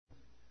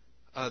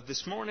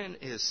This morning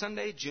is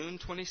Sunday, June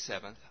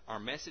 27th. Our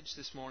message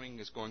this morning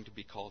is going to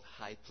be called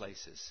High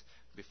Places.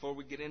 Before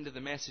we get into the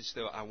message,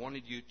 though, I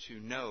wanted you to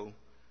know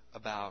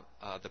about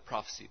the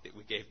prophecy that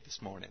we gave this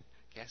morning.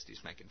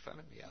 Cassidy's making fun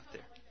of me out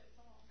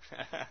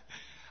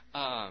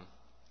there.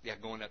 Yeah,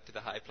 going up to the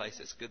high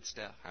places. Good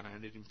stuff. I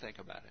didn't even think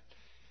about it.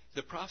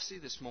 The prophecy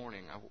this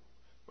morning, I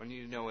wanted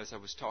you to know as I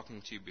was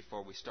talking to you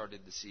before we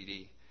started the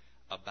CD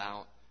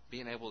about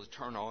being able to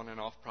turn on and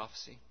off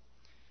prophecy.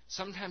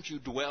 Sometimes you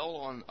dwell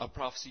on a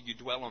prophecy, you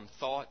dwell on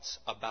thoughts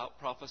about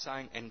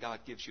prophesying, and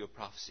God gives you a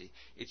prophecy.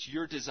 It's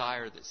your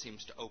desire that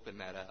seems to open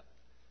that up,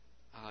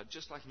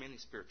 just like many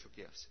spiritual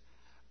gifts.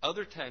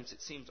 Other times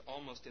it seems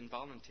almost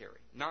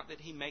involuntary. Not that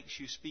He makes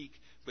you speak,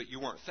 but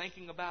you weren't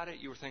thinking about it,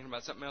 you were thinking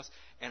about something else,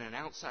 and an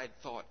outside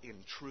thought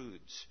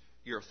intrudes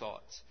your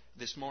thoughts.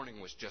 This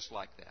morning was just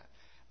like that.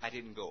 I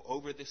didn't go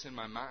over this in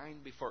my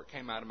mind before it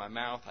came out of my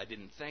mouth. I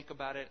didn't think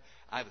about it.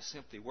 I was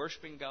simply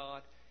worshiping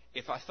God.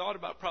 If I thought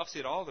about prophecy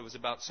at all, it was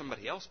about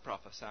somebody else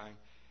prophesying.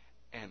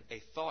 And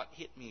a thought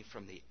hit me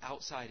from the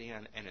outside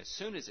in. And as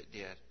soon as it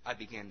did, I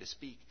began to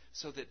speak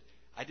so that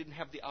I didn't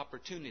have the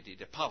opportunity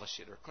to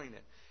polish it or clean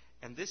it.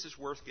 And this is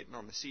worth getting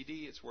on the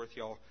CD. It's worth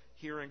y'all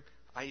hearing.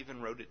 I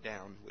even wrote it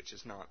down, which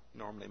is not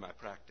normally my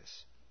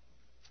practice.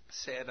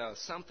 Said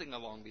something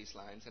along these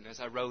lines. And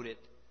as I wrote it,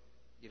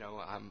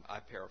 I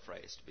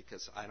paraphrased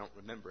because I don't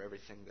remember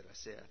everything that I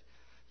said.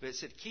 But it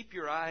said, "Keep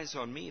your eyes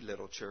on me,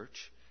 little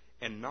church,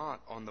 and not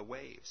on the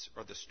waves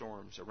or the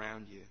storms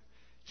around you.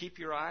 Keep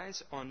your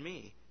eyes on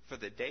me, for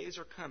the days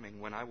are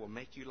coming when I will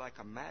make you like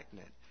a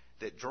magnet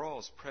that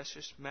draws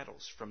precious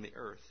metals from the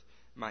earth,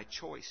 my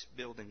choice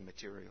building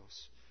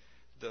materials.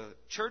 The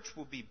church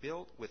will be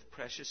built with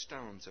precious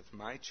stones of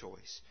my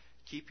choice.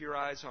 Keep your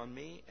eyes on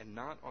me and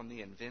not on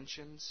the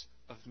inventions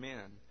of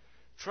men.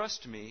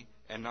 Trust me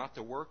and not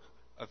the work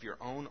of your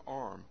own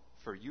arm,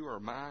 for you are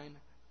mine.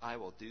 I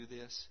will do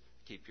this.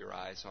 Keep your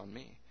eyes on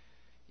me."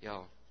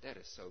 That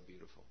is so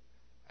beautiful.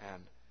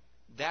 And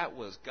that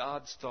was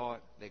God's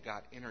thought that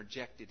got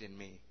interjected in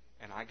me,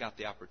 and I got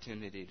the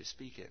opportunity to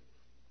speak it.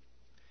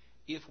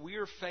 If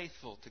we're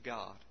faithful to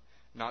God,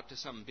 not to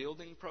some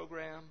building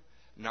program,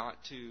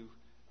 not to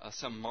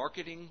some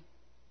marketing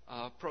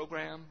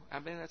program.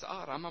 That's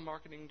odd. I'm a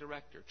marketing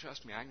director.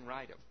 Trust me, I can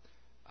write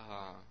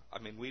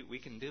them. We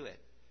can do it.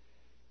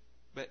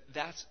 But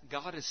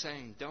God is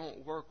saying,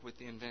 don't work with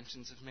the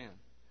inventions of men.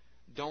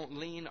 Don't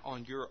lean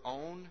on your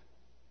own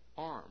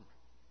arm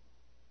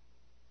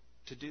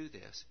to do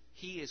this.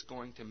 He is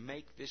going to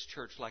make this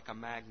church like a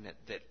magnet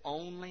that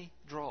only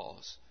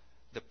draws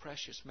the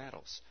precious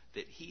metals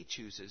that He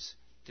chooses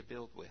to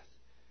build with.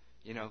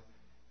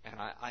 And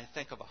I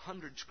think of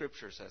 100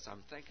 scriptures as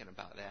I'm thinking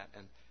about that,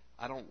 and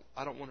I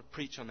don't want to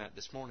preach on that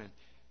this morning.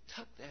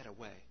 Tuck that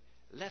away.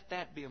 Let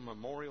that be a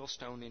memorial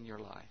stone in your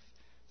life.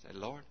 Say,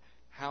 "Lord,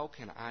 how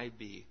can I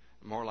be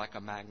more like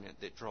a magnet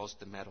that draws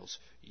the metals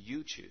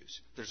you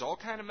choose?" There's all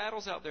kind of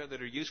metals out there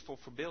that are useful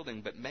for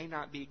building, but may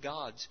not be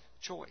God's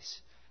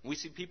choice. We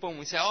see people and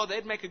we say, "Oh,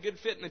 they'd make a good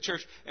fit in the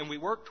church," and we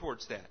work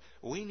towards that.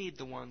 We need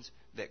the ones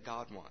that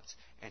God wants.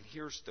 And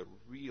here's the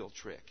real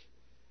trick.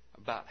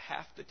 About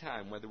half the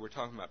time, whether we're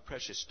talking about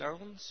precious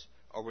stones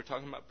or we're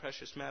talking about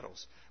precious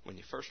metals, when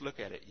you first look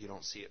at it, you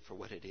don't see it for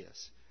what it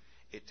is.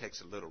 It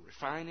takes a little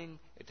refining.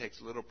 It takes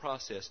a little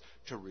process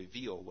to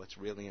reveal what's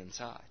really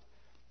inside.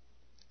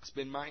 It's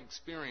been my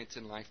experience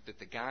in life that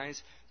the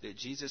guys that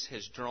Jesus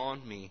has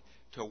drawn me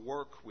to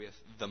work with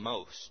the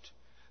most,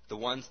 the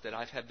ones that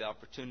I've had the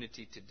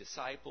opportunity to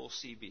disciple,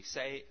 see being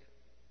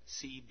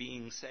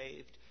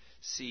saved,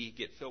 see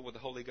get filled with the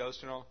Holy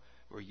Ghost and all,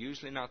 were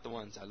usually not the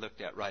ones I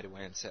looked at right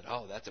away and said,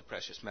 "Oh, that's a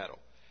precious metal."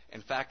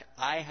 In fact,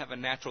 I have a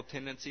natural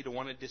tendency to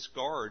want to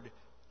discard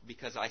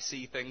because I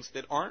see things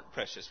that aren't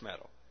precious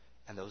metal.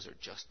 And those are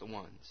just the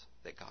ones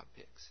that God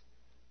picks.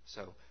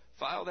 So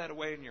file that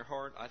away in your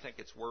heart. I think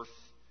it's worth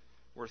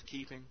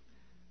keeping.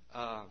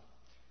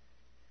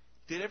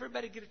 Did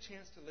everybody get a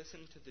chance to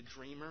listen to The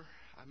Dreamer?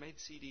 I made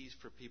CDs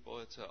for people.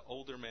 It's an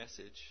older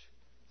message.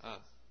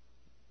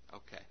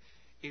 Okay.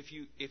 If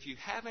you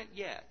haven't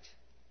yet,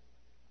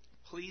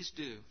 please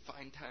do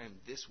find time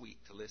this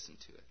week to listen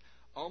to it.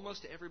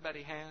 Almost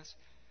everybody has.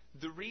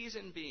 The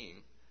reason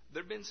being,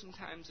 there have been some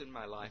times in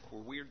my life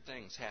where weird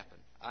things happen.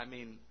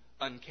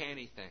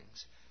 Uncanny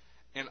things.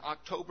 In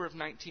October of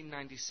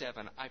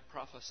 1997, I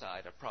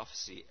prophesied a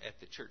prophecy at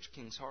the church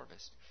King's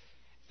Harvest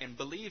and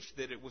believed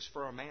that it was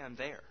for a man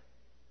there.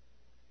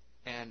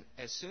 And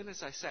as soon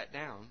as I sat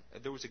down,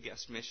 there was a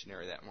guest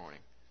missionary that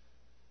morning.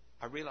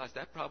 I realized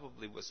that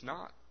probably was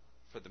not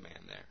for the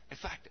man there. In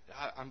fact,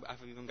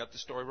 I've even got the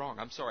story wrong.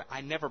 I'm sorry. I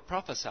never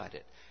prophesied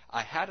it.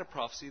 I had a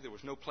prophecy. There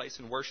was no place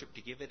in worship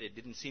to give it. It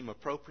didn't seem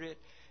appropriate.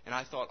 And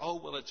I thought,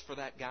 it's for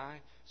that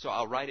guy, so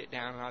I'll write it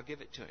down and I'll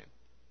give it to him.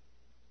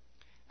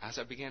 As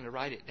I began to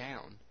write it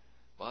down,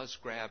 Buzz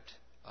grabbed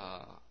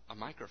a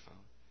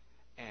microphone,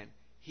 and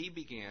he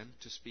began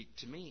to speak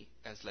to me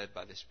as led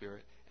by the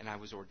Spirit, and I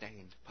was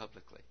ordained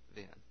publicly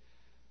then.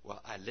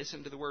 Well, I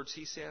listened to the words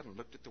he said and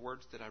looked at the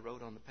words that I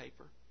wrote on the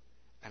paper,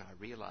 and I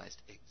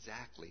realized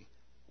exactly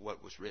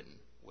what was written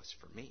was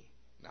for me,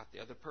 not the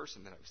other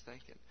person that I was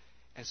thinking.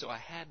 And so I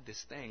had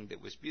this thing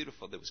that was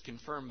beautiful, that was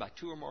confirmed by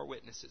 2 or more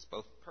witnesses,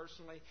 both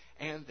personally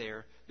and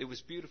there, that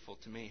was beautiful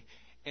to me.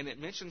 And it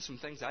mentioned some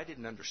things I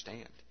didn't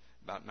understand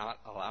about not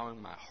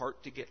allowing my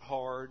heart to get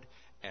hard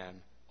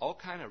and all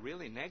kind of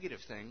really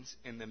negative things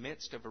in the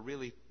midst of a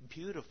really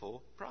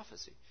beautiful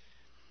prophecy.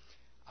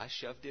 I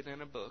shoved it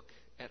in a book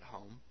at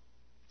home,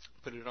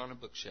 put it on a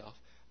bookshelf.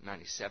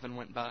 97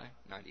 went by,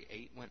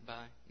 98 went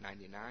by,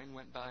 99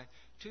 went by,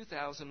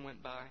 2000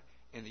 went by.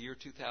 In the year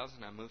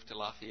 2000, I moved to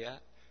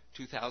Lafayette.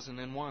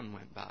 2001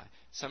 went by.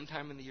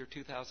 Sometime in the year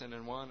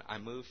 2001, I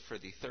moved for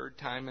the 3rd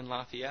time in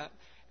Lafayette.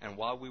 And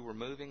while we were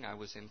moving, I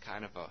was in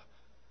kind of a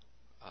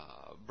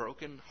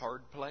broken,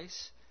 hard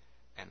place.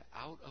 And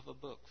out of a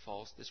book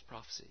falls this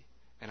prophecy.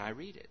 And I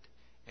read it.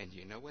 And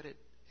you know what it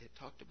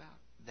talked about?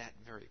 That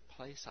very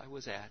place I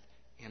was at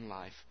in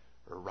life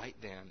right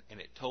then. And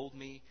it told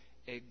me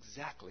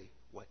exactly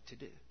what to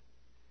do.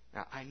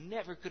 Now, I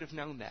never could have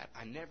known that.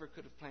 I never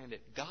could have planned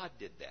it. God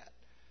did that.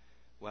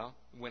 Well,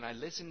 when I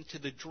listened to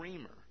The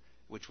Dreamer,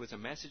 which was a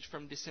message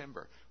from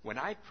December, when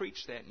I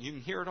preached that, and you can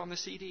hear it on the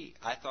CD,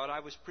 I thought I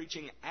was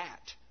preaching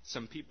at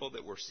some people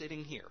that were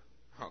sitting here.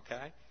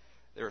 Okay?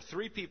 There are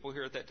 3 people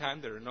here at that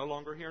time that are no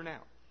longer here now.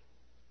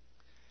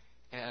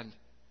 And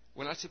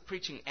when I said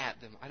preaching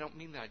at them, I don't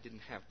mean that I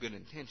didn't have good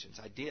intentions.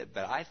 I did,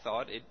 but I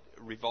thought it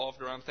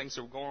revolved around things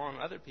that were going on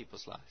in other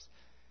people's lives.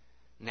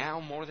 Now,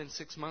 more than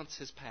 6 months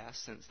has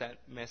passed since that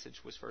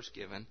message was first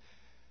given.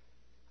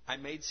 I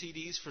made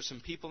CDs for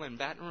some people in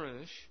Baton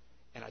Rouge,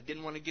 and I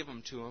didn't want to give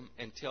them to them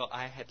until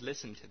I had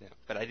listened to them,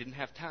 but I didn't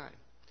have time.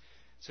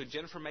 So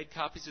Jennifer made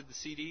copies of the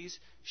CDs.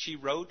 She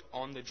wrote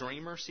on the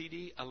Dreamer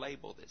CD a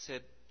label that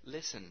said,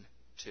 "Listen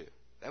to."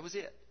 That was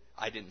it.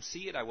 I didn't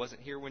see it. I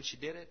wasn't here when she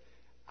did it.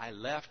 I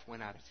left,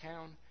 went out of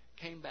town,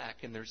 came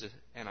back, and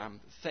I'm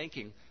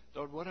thinking,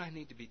 Lord, what do I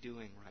need to be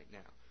doing right now?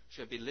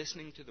 Should I be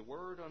listening to the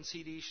Word on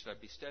CD? Should I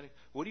be studying?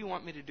 What do you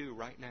want me to do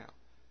right now?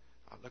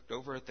 I looked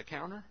over at the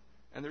counter,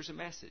 and there's a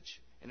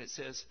message, and it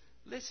says,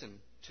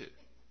 "Listen to."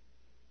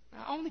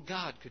 Now, only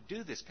God could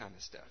do this kind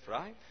of stuff,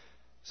 right?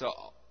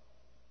 So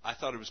I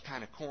thought it was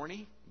kind of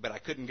corny, but I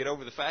couldn't get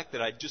over the fact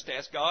that I just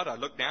asked God. I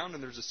looked down,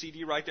 and there's a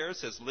CD right there that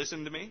says,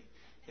 "Listen to me."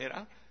 You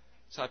know?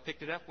 So I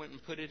picked it up, went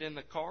and put it in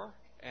the car,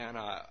 and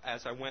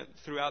as I went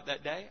throughout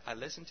that day, I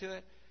listened to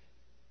it.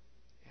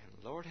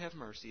 And Lord have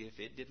mercy if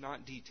it did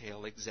not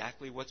detail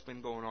exactly what's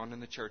been going on in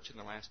the church in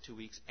the last 2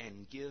 weeks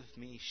and give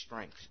me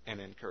strength and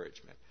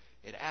encouragement.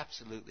 It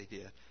absolutely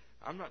did.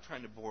 I'm not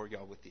trying to bore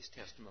y'all with these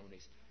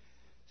testimonies.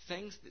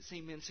 Things that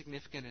seem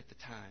insignificant at the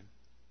time,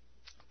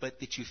 but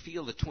that you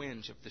feel the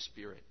twinge of the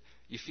Spirit.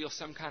 You feel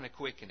some kind of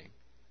quickening.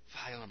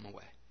 File them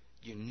away.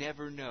 You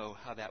never know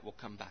how that will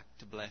come back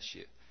to bless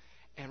you.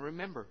 And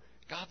remember,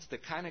 God's the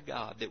kind of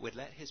God that would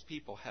let His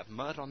people have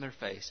mud on their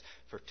face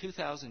for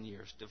 2,000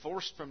 years,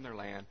 divorced from their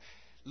land,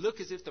 look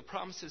as if the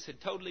promises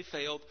had totally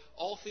failed,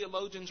 all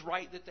theologians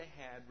right that they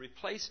had,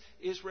 replace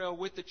Israel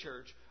with the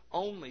church,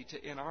 only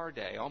to, in our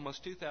day,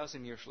 almost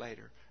 2,000 years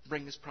later,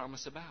 bring this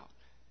promise about.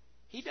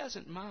 He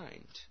doesn't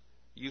mind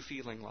you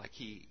feeling like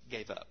He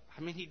gave up.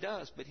 I mean, He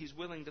does, but He's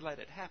willing to let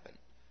it happen.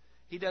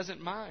 He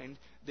doesn't mind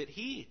that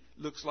He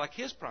looks like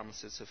His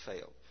promises have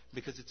failed,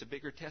 because it's a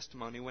bigger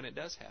testimony when it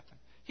does happen.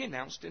 He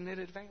announced it in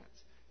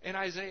advance. In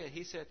Isaiah,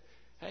 He said,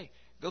 "Hey,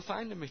 go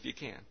find them if you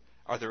can.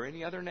 Are there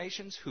any other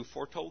nations who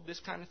foretold this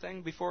kind of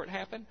thing before it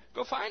happened?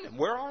 Go find them.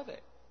 Where are they?"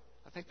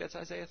 I think that's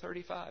Isaiah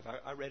 35.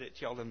 I read it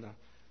to y'all in the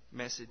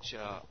message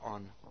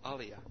on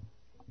Aliyah.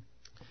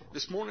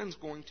 This morning's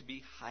going to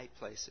be high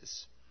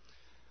places.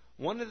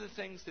 One of the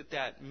things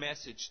that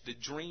message, the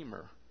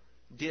Dreamer,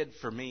 did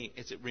for me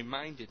is it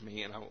reminded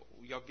me, and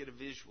y'all get a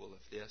visual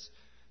of this,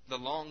 the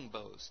long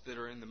bows that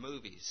are in the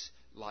movies,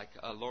 like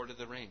Lord of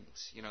the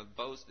Rings. You know,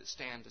 bows that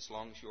stand as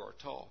long as you are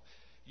tall.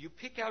 You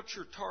pick out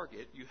your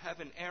target. You have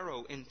an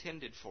arrow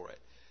intended for it.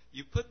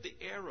 You put the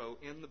arrow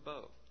in the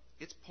bow.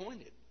 It's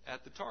pointed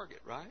at the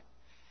target, right?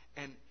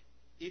 And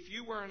if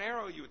you were an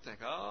arrow, you would think,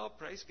 "Oh,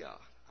 praise God,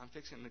 I'm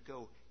fixing to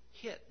go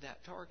hit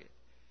that target."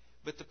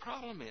 But the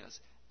problem is,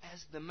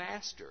 as the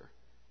master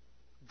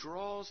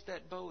draws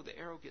that bow, the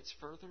arrow gets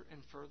further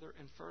and further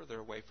and further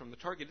away from the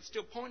target. It's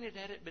still pointed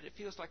at it, but it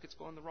feels like it's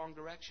going the wrong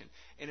direction.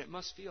 And it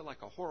must feel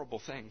like a horrible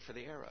thing for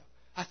the arrow.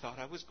 I thought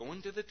I was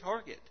going to the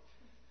target.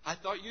 I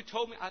thought you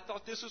told me. I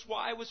thought this is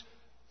why I was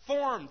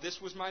formed.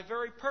 This was my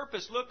very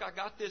purpose. Look, I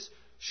got this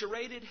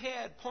serrated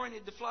head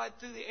pointed to fly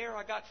through the air.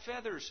 I got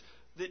feathers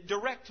that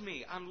direct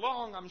me. I'm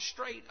long. I'm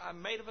straight.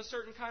 I'm made of a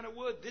certain kind of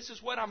wood. This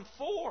is what I'm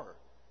for.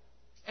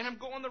 And I'm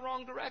going the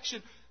wrong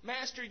direction.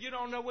 Master, you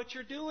don't know what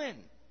you're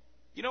doing.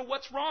 You know,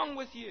 what's wrong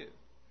with you?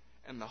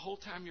 And the whole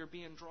time you're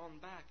being drawn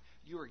back,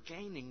 you are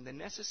gaining the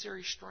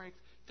necessary strength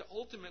to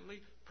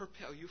ultimately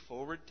propel you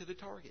forward to the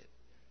target.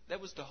 That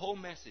was the whole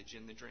message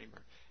in The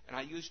Dreamer. And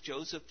I used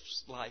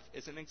Joseph's life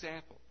as an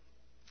example.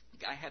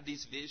 The guy had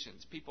these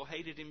visions. People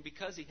hated him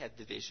because he had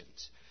the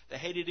visions. They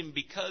hated him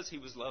because he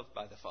was loved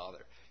by the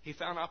Father. He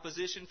found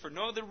opposition for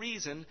no other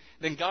reason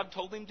than God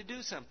told him to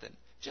do something.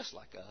 just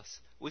like us.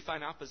 We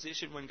find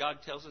opposition when God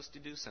tells us to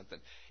do something.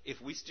 If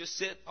we just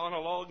sit on a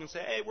log and say,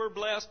 hey, we're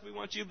blessed, we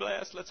want you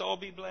blessed, let's all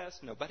be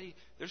blessed.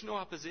 There's no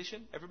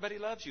opposition. Everybody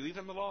loves you.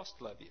 Even the lost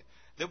love you.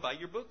 They'll buy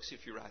your books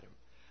if you write them.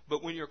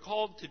 But when you're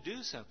called to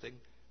do something,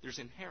 there's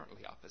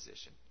inherently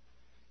opposition.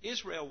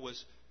 Israel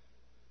was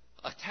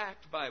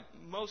attacked by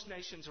most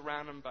nations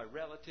around them, by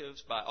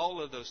relatives, by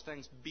all of those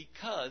things,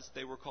 because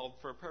they were called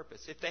for a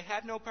purpose. If they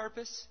had no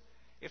purpose,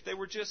 if they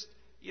were just,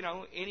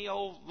 any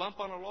old lump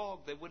on a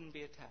log, they wouldn't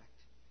be attacked.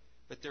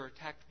 But they're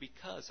attacked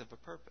because of a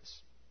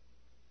purpose.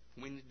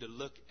 We need to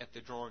look at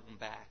the drawing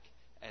back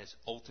as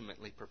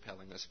ultimately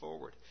propelling us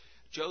forward.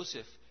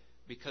 Joseph,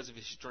 because of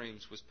his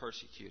dreams, was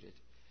persecuted.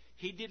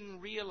 He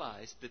didn't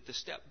realize that the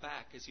step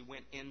back as he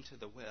went into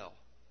the well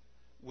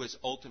was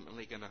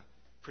ultimately going to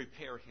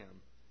prepare him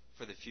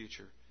for the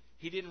future.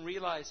 He didn't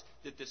realize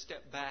that the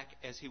step back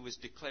as he was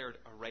declared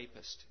a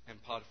rapist in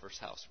Potiphar's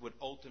house would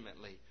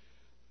ultimately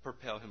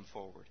propel him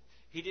forward.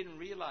 He didn't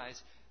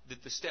realize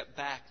that the step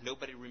back,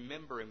 nobody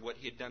remembering what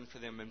he had done for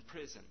them in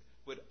prison,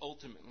 would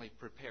ultimately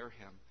prepare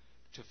him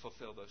to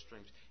fulfill those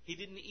dreams. He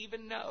didn't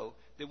even know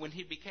that when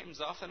he became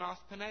Zaphanath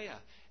Paneah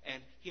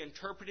and he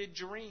interpreted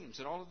dreams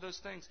and all of those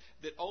things,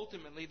 that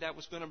ultimately that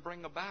was going to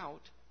bring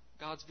about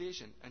God's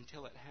vision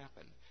until it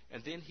happened.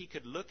 And then he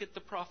could look at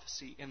the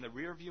prophecy in the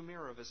rearview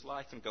mirror of his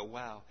life and go,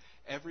 wow,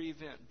 every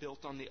event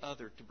built on the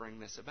other to bring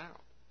this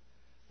about.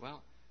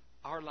 Well,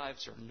 our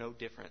lives are no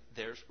different.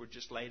 Theirs were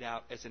just laid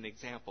out as an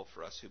example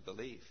for us who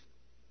believe.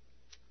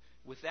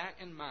 With that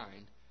in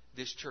mind,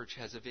 this church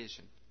has a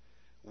vision.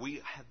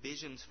 We have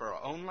visions for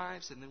our own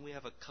lives, and then we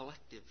have a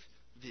collective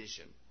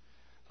vision.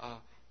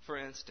 For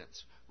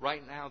instance,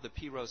 right now the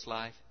P-Rose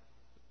Life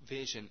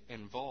vision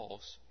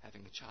involves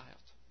having a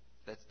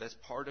child. That's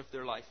part of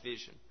their life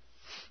vision.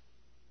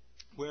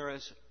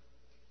 Whereas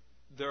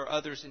there are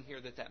others in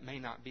here that may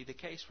not be the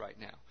case right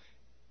now.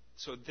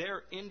 So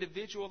their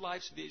individual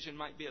life's vision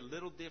might be a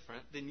little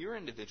different than your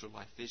individual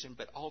life vision,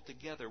 but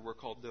altogether we're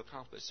called to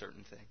accomplish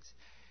certain things.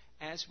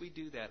 As we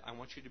do that, I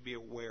want you to be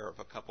aware of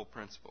a couple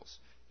principles.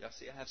 Y'all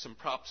see, I have some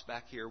props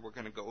back here. We're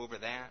going to go over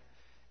that,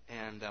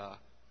 and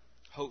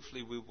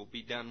hopefully we will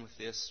be done with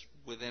this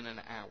within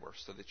an hour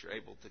so that you're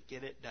able to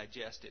get it,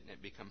 digest it, and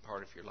it become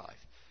part of your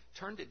life.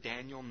 Turn to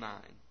Daniel 9.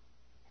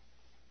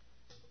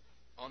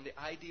 On the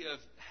idea of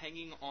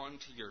hanging on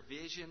to your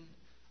vision,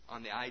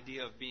 on the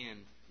idea of being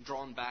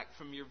drawn back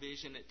from your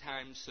vision at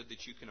times so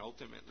that you can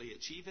ultimately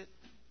achieve it,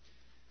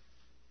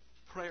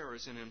 prayer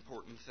is an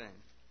important thing.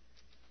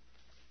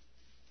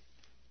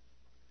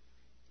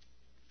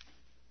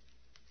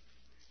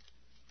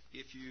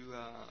 If you,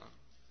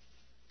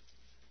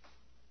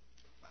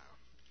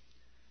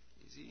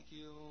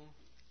 Ezekiel,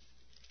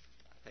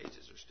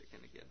 pages are sticking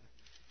together.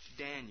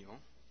 Daniel,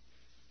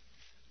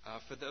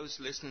 for those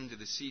listening to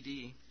the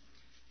CD,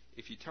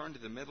 if you turn to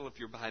the middle of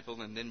your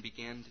Bible and then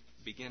begin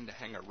to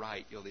hang a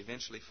right, you'll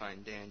eventually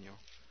find Daniel.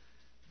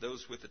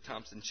 Those with the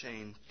Thompson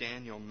chain,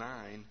 Daniel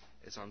 9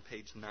 is on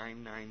page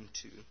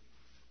 992.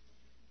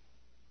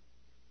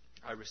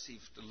 I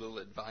received a little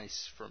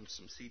advice from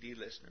some CD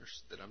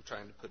listeners that I'm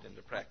trying to put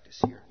into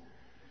practice here.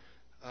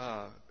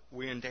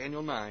 We're in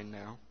Daniel 9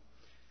 now.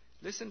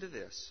 Listen to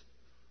this.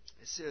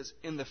 It says,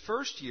 in the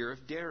first year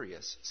of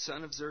Darius,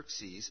 son of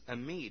Xerxes, a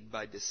Mede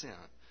by descent,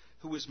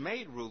 who was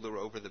made ruler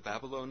over the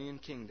Babylonian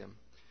kingdom,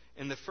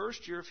 in the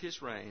first year of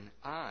his reign,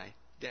 I,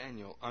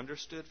 Daniel,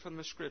 understood from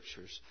the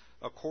Scriptures,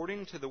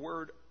 according to the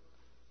word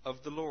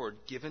of the Lord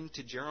given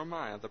to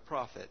Jeremiah the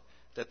prophet,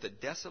 that the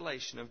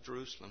desolation of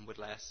Jerusalem would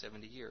last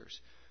 70 years.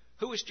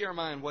 Who was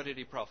Jeremiah and what did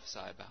he prophesy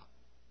about?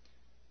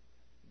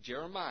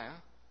 Jeremiah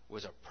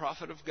was a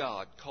prophet of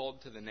God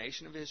called to the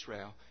nation of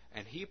Israel,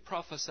 and he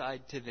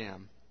prophesied to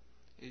them.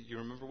 You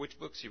remember which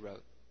books he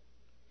wrote?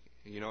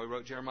 He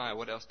wrote Jeremiah.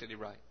 What else did he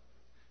write?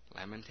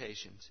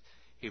 Lamentations.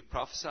 He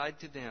prophesied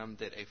to them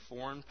that a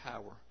foreign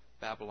power,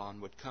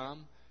 Babylon, would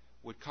come,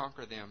 would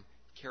conquer them,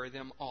 carry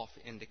them off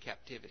into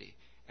captivity.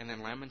 And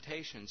then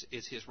Lamentations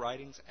is his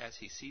writings as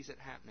he sees it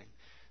happening.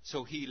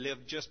 So he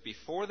lived just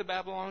before the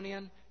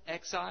Babylonian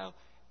exile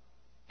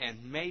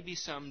and maybe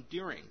some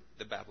during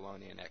the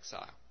Babylonian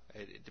exile.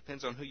 It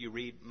depends on who you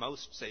read.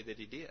 Most say that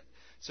he did.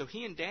 So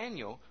he and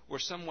Daniel were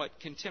somewhat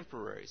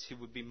contemporaries. He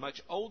would be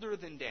much older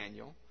than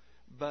Daniel,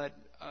 but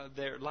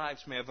their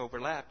lives may have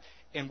overlapped.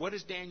 And what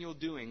is Daniel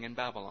doing in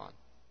Babylon?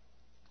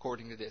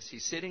 According to this,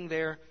 he's sitting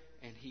there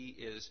and he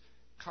is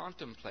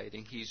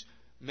contemplating. He's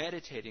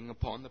meditating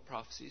upon the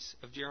prophecies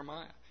of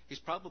Jeremiah. He's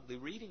probably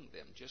reading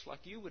them just like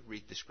you would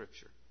read the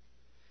Scripture.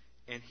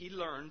 And he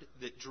learned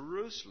that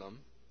Jerusalem,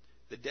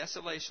 the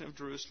desolation of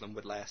Jerusalem,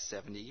 would last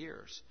 70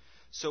 years.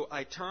 So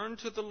I turned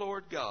to the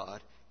Lord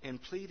God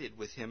and pleaded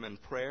with him in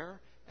prayer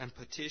and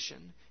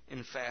petition,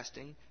 in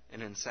fasting,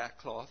 and in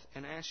sackcloth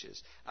and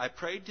ashes. I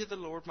prayed to the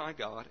Lord my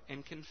God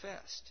and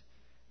confessed.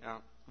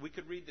 Now, we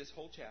could read this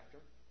whole chapter,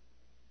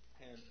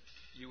 and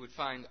you would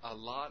find a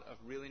lot of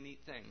really neat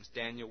things.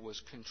 Daniel was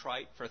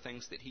contrite for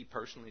things that he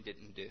personally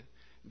didn't do.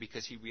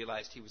 because he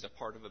realized he was a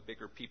part of a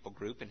bigger people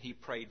group, and he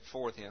prayed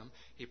for them.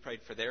 He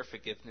prayed for their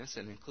forgiveness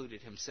and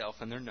included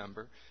himself in their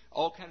number.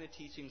 All kind of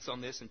teachings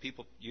on this, and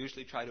people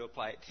usually try to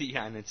apply it to the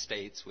United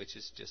States, which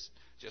is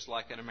just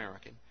like an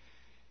American.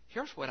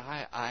 Here's what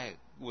I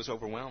was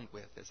overwhelmed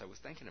with as I was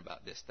thinking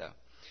about this, though.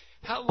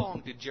 How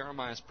long did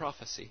Jeremiah's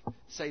prophecy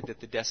say that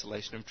the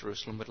desolation of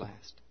Jerusalem would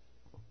last?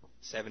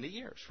 70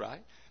 years,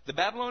 right? The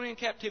Babylonian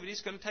captivity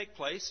is going to take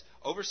place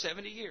over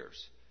 70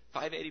 years,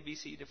 580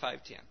 BC to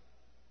 510.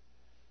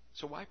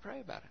 So why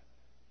pray about it?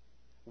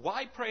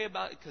 Why pray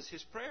about it? Because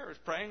his prayer is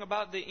praying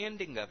about the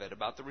ending of it,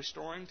 about the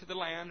restoring to the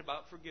land,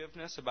 about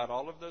forgiveness, about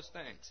all of those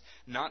things.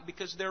 Not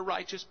because they're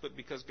righteous, but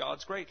because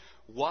God's great.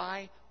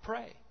 Why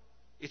pray?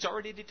 It's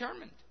already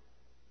determined.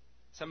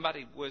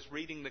 Somebody was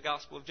reading the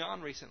Gospel of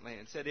John recently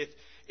and said,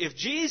 if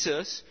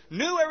Jesus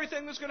knew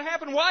everything was going to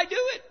happen, why do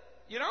it?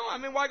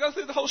 Why go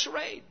through the whole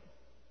charade?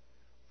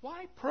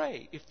 Why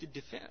pray if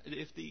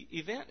the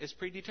event is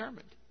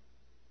predetermined?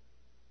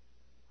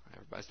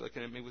 Everybody's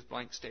looking at me with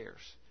blank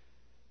stares.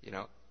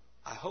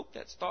 I hope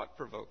that's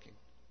thought-provoking.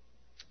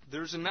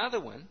 There's another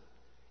one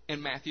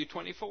in Matthew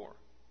 24.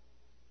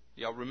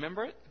 Y'all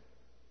remember it?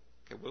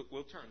 Okay,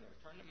 we'll turn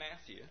there. Turn to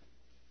Matthew.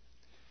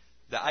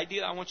 The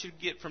idea I want you to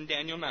get from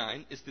Daniel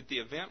 9 is that the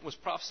event was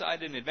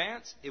prophesied in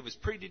advance. It was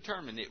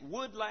predetermined. It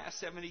would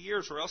last 70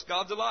 years or else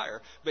God's a liar.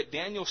 But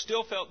Daniel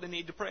still felt the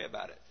need to pray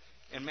about it.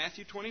 In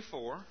Matthew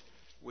 24,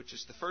 which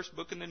is the first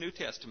book in the New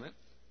Testament.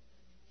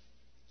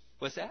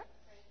 What's that?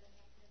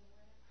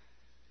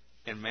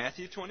 In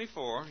Matthew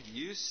 24,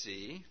 you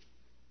see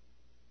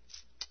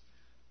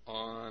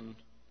on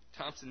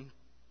Thompson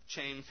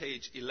Chain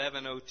page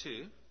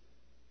 1102.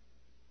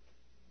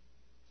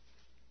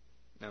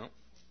 No.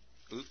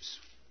 Oops.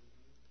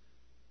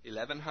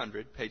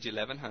 1100, page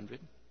 1100.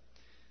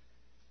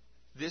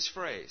 This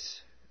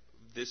phrase,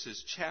 this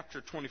is chapter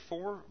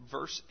 24,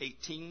 verse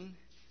 18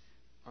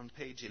 on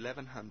page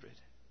 1100.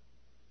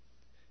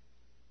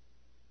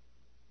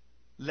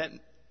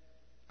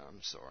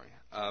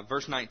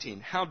 Verse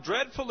 19. How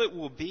dreadful it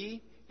will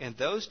be in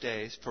those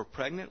days for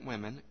pregnant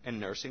women and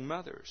nursing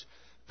mothers.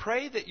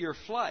 Pray that your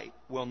flight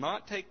will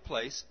not take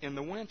place in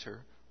the winter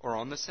or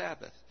on the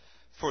Sabbath.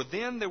 For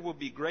then there will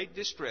be great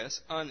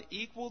distress,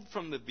 unequaled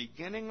from the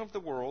beginning of the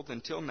world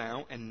until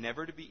now, and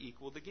never to be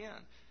equaled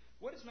again.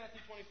 What is Matthew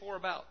 24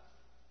 about?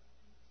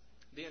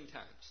 The end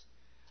times.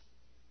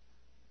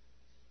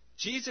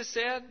 Jesus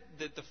said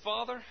that the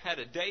Father had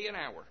a day and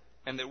hour,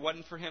 and that it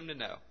wasn't for him to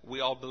know. We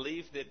all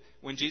believe that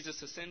when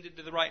Jesus ascended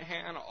to the right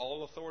hand,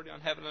 all authority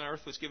on heaven and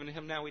earth was given to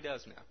him. Now he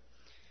does now.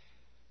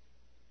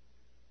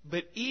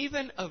 But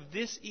even of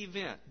this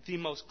event, the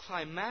most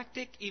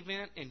climactic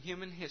event in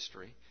human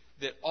history,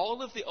 that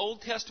all of the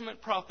Old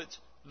Testament prophets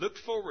looked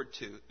forward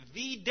to,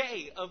 the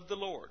day of the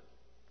Lord.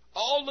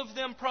 All of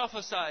them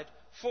prophesied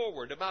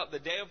forward about the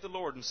day of the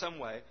Lord in some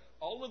way.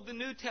 All of the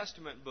New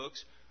Testament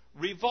books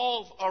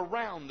revolve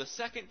around the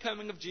second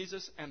coming of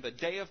Jesus and the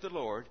day of the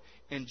Lord.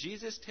 And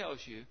Jesus tells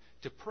you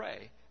to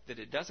pray that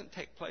it doesn't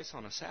take place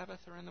on a Sabbath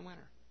or in the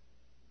winter.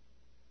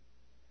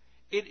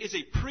 It is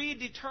a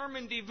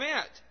predetermined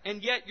event,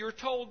 and yet you're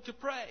told to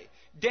pray.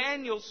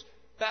 Daniel's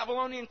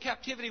Babylonian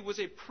captivity was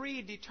a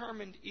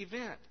predetermined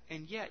event,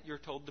 and yet you're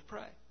told to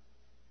pray.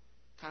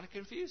 Kind of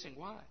confusing.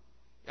 Why?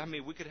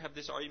 We could have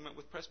this argument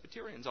with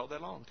Presbyterians all day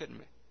long, couldn't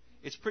we?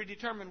 It's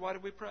predetermined. Why do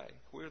we pray?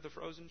 We're the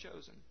frozen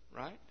chosen,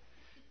 right?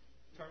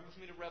 Turn with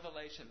me to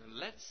Revelation, and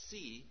let's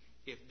see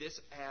if this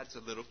adds a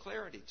little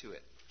clarity to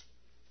it.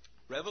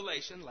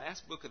 Revelation,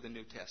 last book of the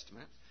New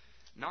Testament,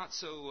 not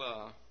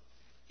so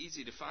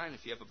easy to find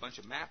if you have a bunch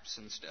of maps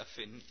and stuff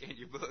in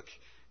your book,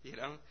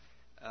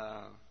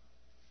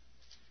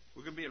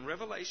 We're going to be in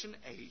Revelation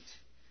 8.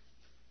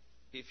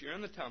 If you're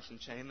in the Thompson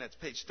Chain, that's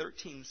page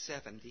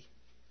 1370.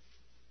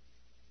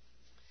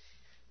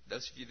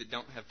 Those of you that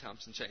don't have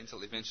Thompson Chains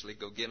will eventually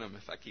go get them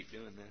if I keep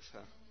doing this, huh?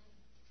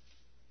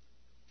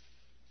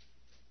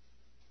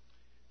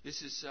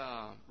 This is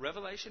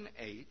Revelation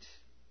 8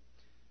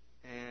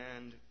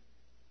 and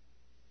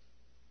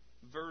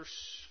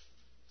verse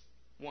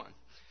 1.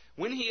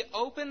 When he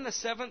opened the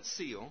seventh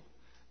seal,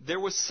 there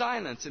was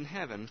silence in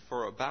heaven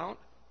for about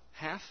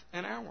half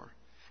an hour.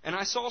 And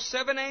I saw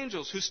 7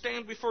 angels who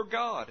stand before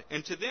God,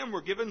 and to them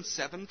were given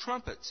 7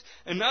 trumpets.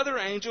 Another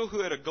angel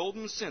who had a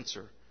golden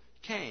censer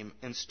came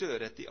and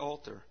stood at the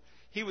altar.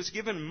 He was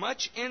given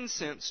much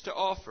incense to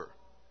offer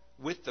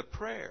with the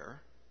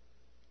prayer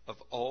of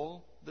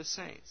all the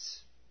saints.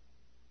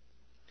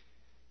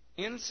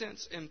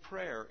 Incense and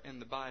prayer in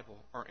the Bible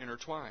are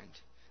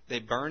intertwined. They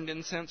burned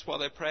incense while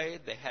they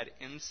prayed. They had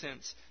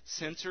incense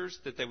censers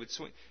that they would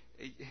swing.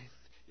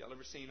 Y'all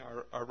ever seen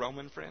our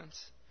Roman friends?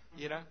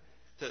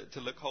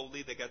 To look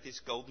holy, they got this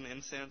golden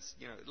incense,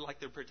 like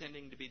they're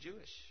pretending to be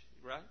Jewish,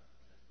 right?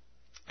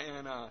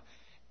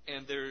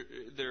 And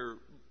they're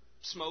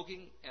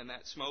smoking, and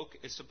that smoke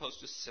is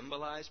supposed to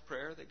symbolize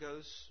prayer that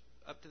goes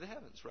up to the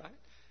heavens, right?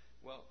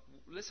 Well,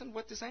 listen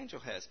what this angel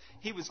has.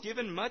 He was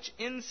given much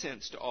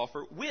incense to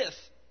offer with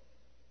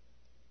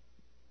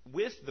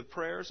with the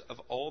prayers of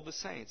all the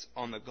saints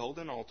on the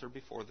golden altar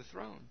before the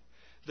throne.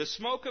 The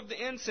smoke of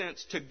the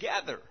incense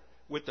together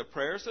with the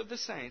prayers of the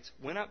saints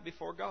went up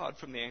before God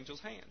from the angel's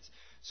hands.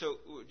 So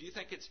do you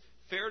think it's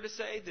fair to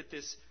say that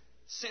this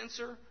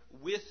censer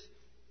with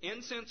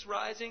incense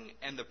rising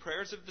and the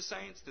prayers of the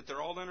saints, that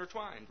they're all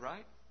intertwined,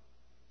 right?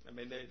 I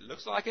mean, it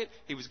looks like it.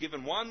 He was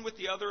given one with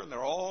the other, and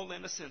they're all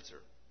in a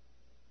censer.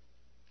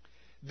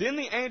 Then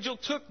the angel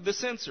took the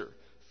censer,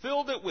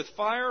 filled it with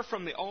fire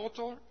from the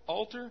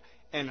altar,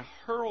 and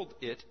hurled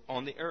it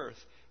on the earth.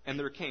 And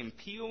there came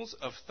peals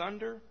of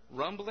thunder,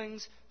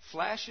 rumblings,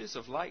 flashes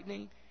of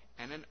lightning,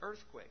 and an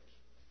earthquake.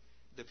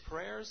 The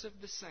prayers of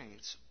the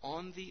saints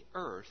on the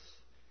earth,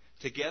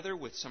 together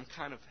with some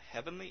kind of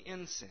heavenly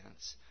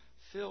incense,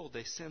 filled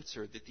a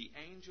censer that the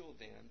angel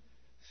then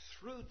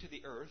threw to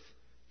the earth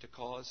to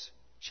cause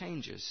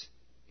changes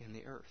in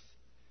the earth.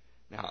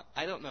 Now,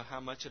 I don't know how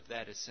much of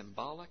that is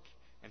symbolic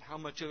and how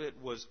much of it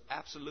was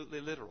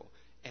absolutely literal,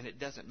 and it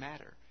doesn't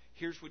matter.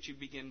 Here's what you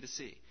begin to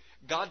see.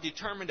 God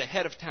determined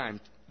ahead of time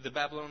the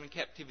Babylonian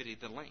captivity,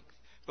 the length.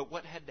 But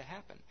what had to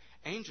happen?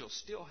 Angels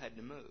still had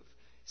to move.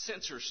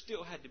 Censers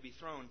still had to be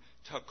thrown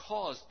to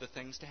cause the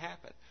things to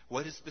happen.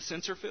 What is the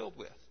censer filled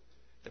with?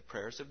 The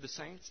prayers of the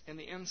saints and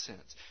the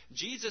incense.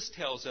 Jesus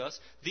tells us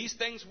these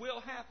things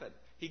will happen.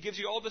 He gives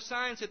you all the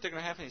signs that they're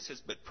going to happen. He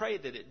says, but pray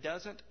that it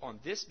doesn't on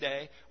this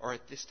day or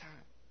at this time.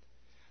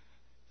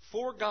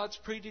 For God's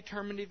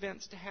predetermined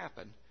events to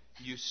happen,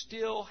 you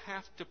still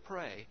have to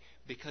pray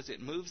because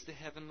it moves the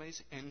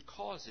heavenlies and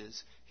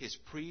causes His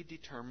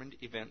predetermined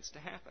events to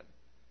happen.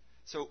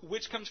 So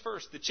which comes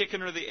first, the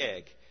chicken or the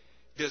egg?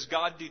 Does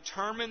God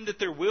determine that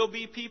there will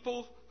be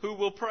people who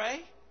will pray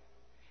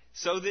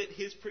so that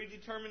His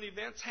predetermined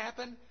events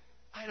happen?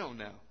 I don't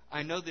know.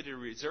 I know that He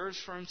reserves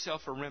for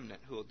Himself a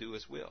remnant who will do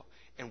His will.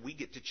 And we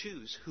get to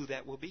choose who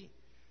that will be.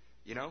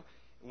 You know,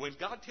 when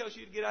God tells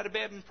you to get out of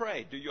bed and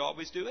pray, do you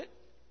always do it?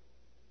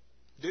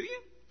 Do you?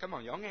 Come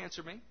on, young,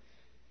 answer me.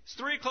 It's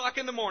 3 o'clock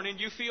in the morning.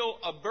 You feel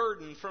a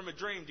burden from a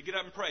dream to get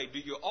up and pray. Do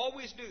you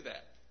always do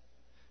that?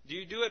 Do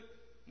you do it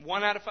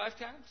 1 out of 5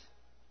 times?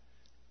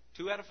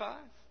 2 out of 5?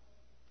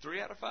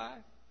 3 out of 5?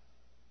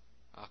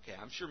 Okay,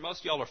 I'm sure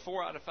most of y'all are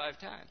 4 out of 5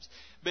 times.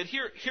 But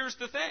here's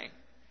the thing.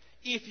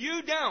 If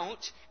you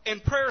don't,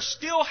 and prayer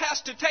still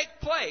has to take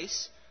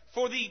place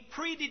for the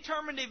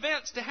predetermined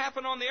events to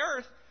happen on the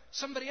earth,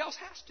 somebody else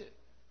has to.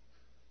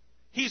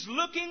 He's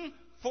looking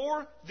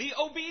for the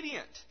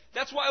obedient.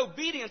 That's why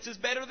obedience is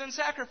better than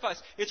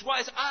sacrifice. It's why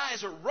His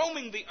eyes are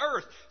roaming the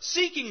earth,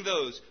 seeking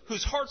those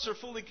whose hearts are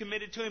fully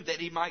committed to Him,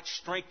 that He might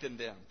strengthen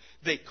them.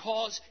 They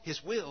cause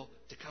His will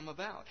to come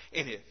about.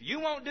 And if you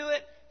won't do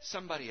it,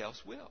 somebody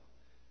else will.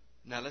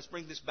 Now let's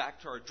bring this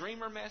back to our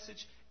dreamer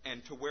message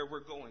and to where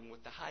we're going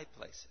with the high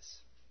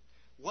places.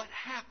 What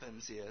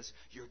happens is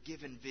you're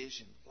given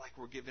vision, like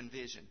we're given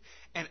vision.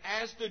 And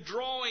as the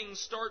drawing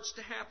starts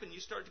to happen,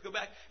 you start to go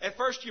back. At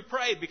first you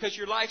pray because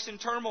your life's in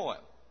turmoil.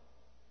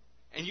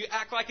 And you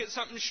act like it's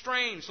something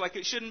strange, like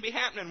it shouldn't be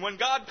happening. When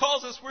God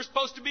calls us, we're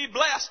supposed to be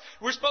blessed.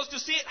 We're supposed to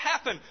see it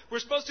happen. We're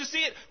supposed to see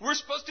it. We're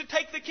supposed to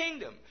take the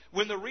kingdom.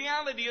 When the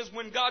reality is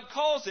when God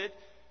calls it,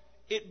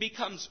 it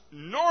becomes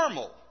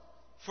normal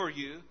for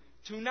you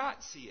to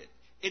not see it.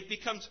 It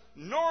becomes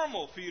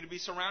normal for you to be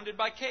surrounded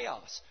by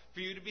chaos, for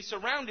you to be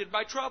surrounded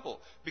by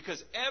trouble,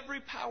 because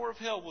every power of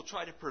hell will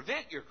try to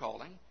prevent your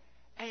calling,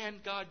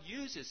 and God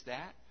uses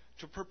that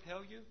to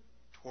propel you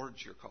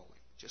towards your calling,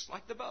 just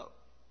like the bow.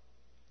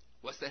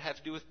 What's that have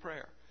to do with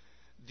prayer?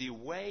 The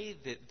way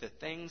that the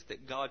things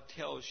that God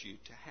tells you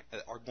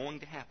are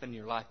going to happen in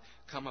your life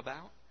come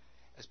about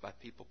is by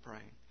people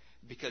praying.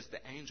 Because the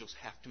angels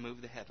have to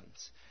move the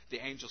heavens.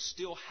 The angels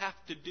still have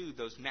to do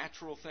those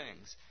natural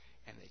things.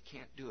 And they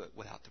can't do it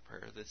without the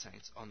prayer of the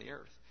saints on the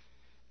earth.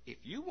 If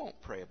you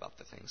won't pray about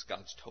the things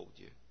God's told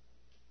you,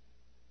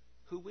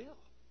 who will?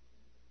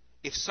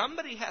 If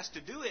somebody has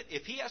to do it,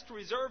 if He has to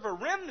reserve a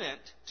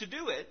remnant to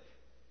do it,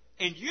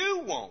 and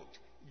you won't,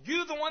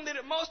 you, the one that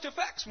it most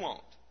affects,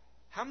 won't,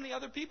 how many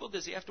other people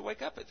does He have to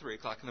wake up at 3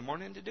 o'clock in the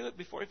morning to do it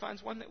before He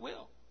finds one that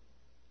will?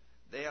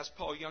 They asked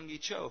Paul Young-Yi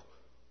Cho,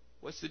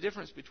 what's the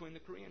difference between the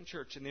Korean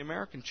church and the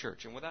American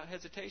church? And without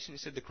hesitation, he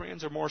said the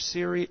Koreans are more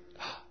serious.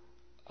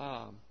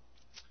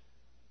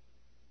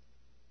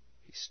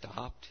 He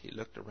stopped. He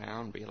looked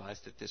around,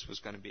 realized that this was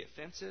going to be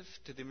offensive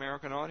to the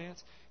American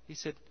audience. He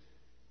said,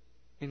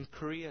 in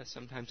Korea,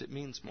 sometimes it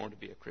means more to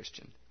be a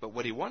Christian. But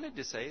what he wanted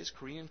to say is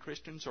Korean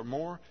Christians are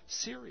more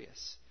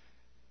serious.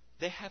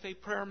 They have a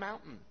prayer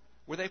mountain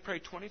where they pray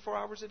 24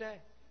 hours a day.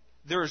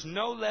 There is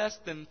no less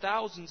than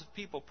thousands of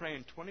people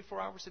praying 24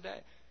 hours a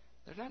day.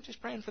 They're not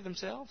just praying for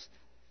themselves,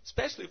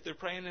 especially if they're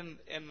praying in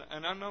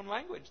an unknown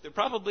language. They're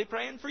probably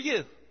praying for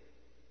you.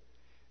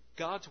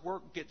 God's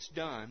work gets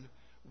done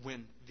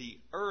when the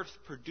earth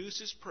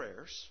produces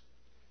prayers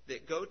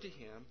that go to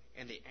Him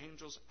and the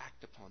angels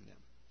act upon them.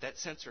 That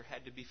censer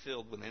had to be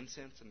filled with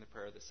incense and the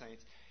prayer of the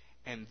saints.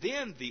 And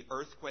then the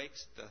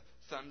earthquakes, the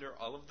thunder,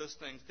 all of those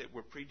things that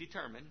were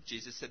predetermined,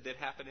 Jesus said that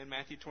happened in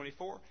Matthew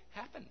 24,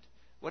 happened.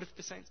 What if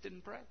the saints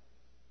didn't pray?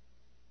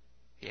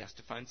 He has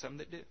to find some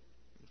that do.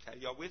 Okay,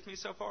 y'all with me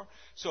so far?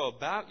 So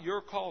about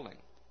your calling,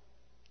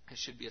 it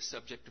should be a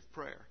subject of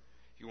prayer.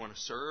 You want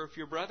to serve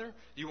your brother?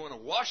 You want to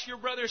wash your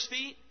brother's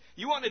feet?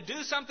 You want to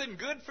do something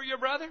good for your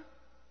brother?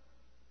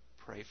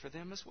 Pray for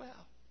them as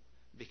well.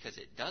 Because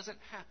it doesn't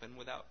happen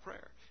without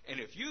prayer. And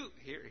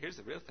here's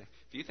the real thing.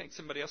 If you think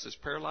somebody else's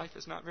prayer life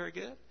is not very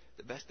good,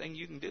 the best thing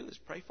you can do is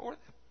pray for them.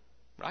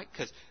 Right?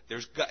 Because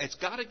it's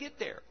got to get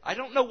there. I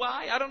don't know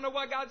why. I don't know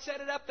why God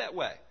set it up that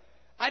way.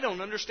 I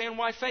don't understand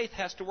why faith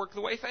has to work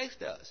the way faith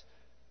does.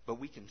 But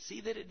we can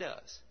see that it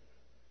does.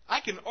 I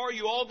can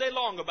argue all day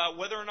long about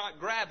whether or not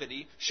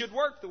gravity should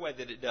work the way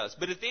that it does.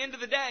 But at the end of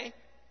the day,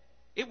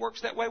 it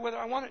works that way whether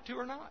I want it to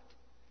or not.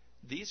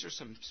 These are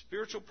some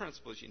spiritual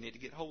principles you need to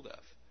get hold of.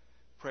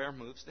 Prayer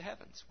moves the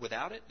heavens.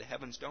 Without it, the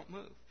heavens don't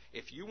move.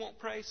 If you won't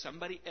pray,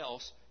 somebody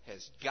else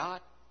has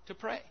got to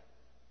pray.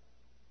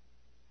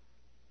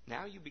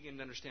 Now you begin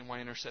to understand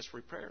why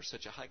intercessory prayer is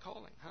such a high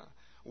calling, huh?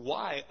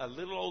 Why a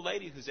little old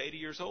lady who's 80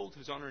 years old,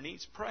 who's on her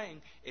knees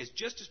praying, is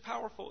just as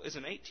powerful as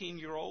an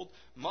 18-year-old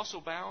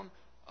muscle-bound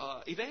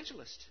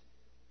evangelist,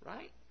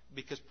 right?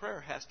 Because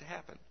prayer has to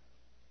happen.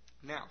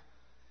 Now,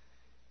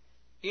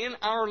 in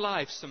our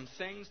life, some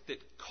things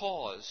that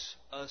cause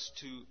us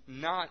to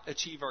not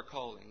achieve our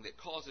calling, that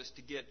cause us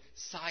to get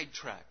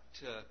sidetracked,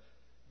 to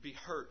be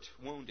hurt,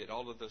 wounded,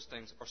 all of those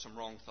things are some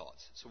wrong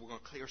thoughts. So we're going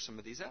to clear some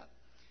of these up.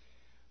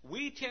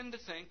 We tend to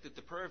think that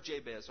the prayer of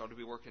Jabez ought to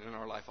be working in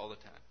our life all the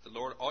time. The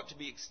Lord ought to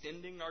be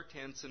extending our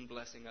tents and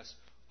blessing us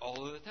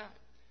all of the time.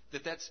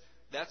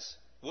 That's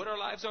what our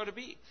lives ought to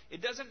be.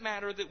 It doesn't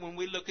matter that when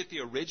we look at the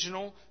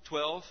original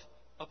 12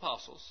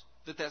 apostles,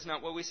 that's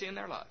not what we see in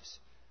their lives.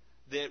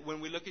 That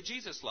when we look at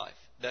Jesus' life,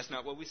 that's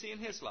not what we see in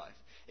his life.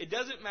 It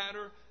doesn't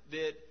matter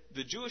that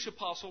the Jewish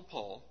apostle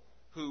Paul,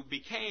 who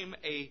became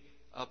an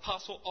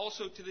apostle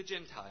also to the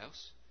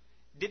Gentiles,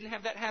 didn't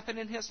have that happen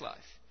in his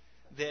life.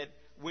 That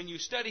when you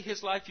study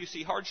his life, you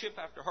see hardship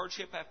after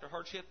hardship after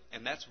hardship,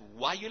 and that's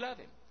why you love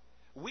him.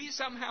 We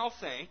somehow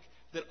think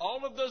that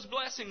all of those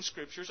blessing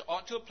scriptures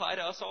ought to apply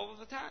to us all of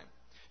the time.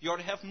 You ought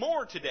to have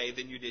more today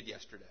than you did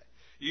yesterday.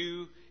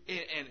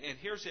 And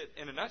here's it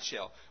in a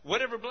nutshell.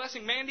 Whatever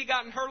blessing Mandy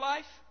got in her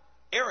life,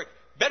 Eric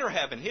better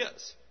have in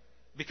his.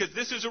 Because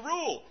this is a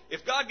rule.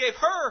 If God gave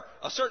her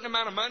a certain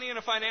amount of money and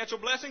a financial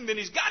blessing, then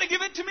he's got to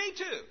give it to me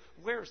too.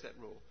 Where is that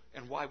rule?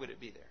 And why would it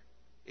be there?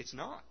 It's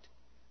not.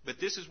 But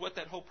this is what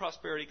that whole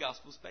prosperity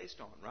gospel is based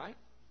on, right?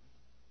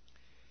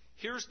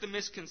 Here's the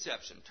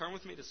misconception. Turn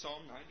with me to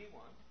Psalm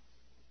 91.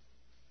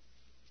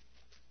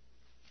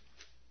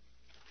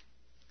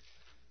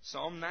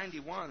 Psalm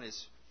 91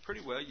 is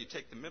pretty well, you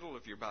take the middle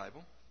of your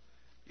Bible,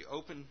 you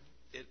open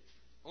it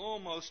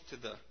almost to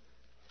the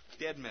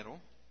dead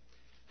middle,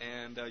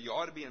 and you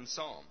ought to be in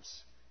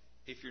Psalms.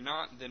 If you're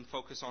not, then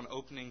focus on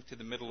opening to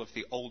the middle of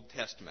the Old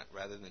Testament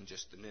rather than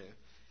just the New.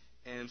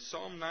 And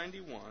Psalm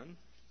 91,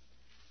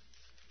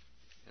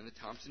 and the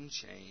Thompson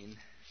Chain,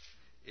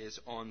 is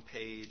on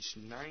page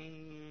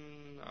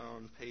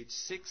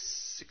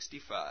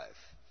 665.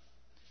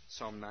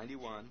 Psalm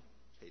 91,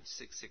 page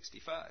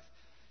 665.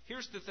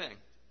 Here's the thing.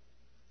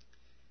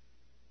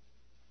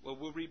 Well,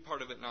 we'll read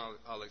part of it and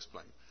I'll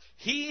explain.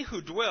 He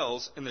who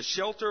dwells in the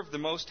shelter of the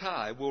Most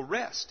High will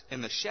rest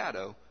in the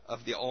shadow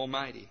of the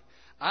Almighty.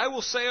 I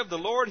will say of the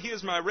Lord, He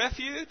is my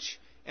refuge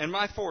and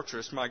my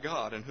fortress, my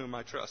God, in whom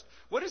I trust.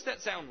 What does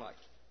that sound like?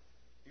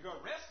 You're going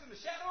to rest in the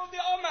shadow of the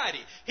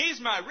Almighty.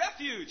 He's my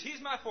refuge. He's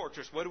my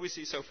fortress. What do we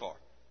see so far?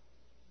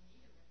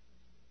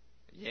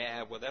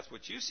 Yeah, well, that's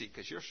what you see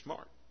because you're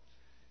smart.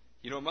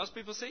 You know what most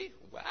people see?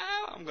 Wow,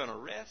 I'm going to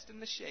rest in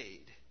the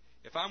shade.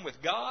 If I'm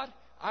with God,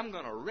 I'm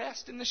going to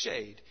rest in the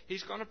shade.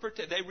 He's going to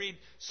protect. They read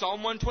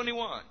Psalm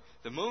 121.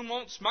 The moon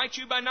won't smite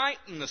you by night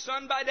and the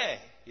sun by day.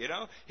 You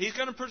know, He's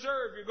going to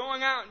preserve. You're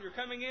going out and you're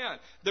coming in.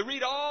 They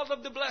read all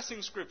of the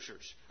blessing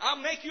scriptures.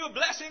 I'll make you a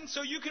blessing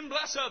so you can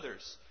bless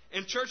others.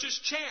 And churches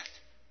chant,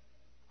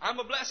 I'm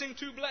a blessing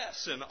to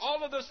bless. And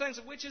all of those things,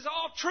 which is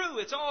all true.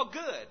 It's all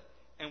good.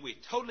 And we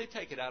totally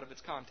take it out of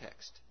its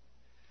context.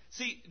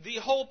 See, the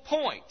whole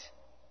point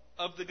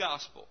of the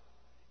gospel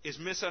is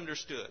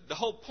misunderstood. The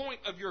whole point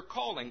of your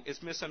calling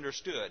is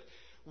misunderstood.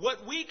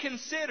 What we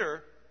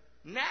consider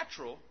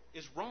natural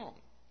is wrong.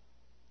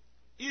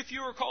 If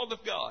you are called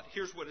of God,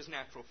 here's what is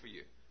natural for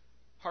you.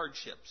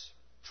 Hardships,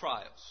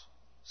 trials,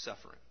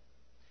 suffering.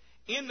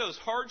 In those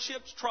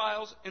hardships,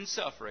 trials, and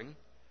suffering,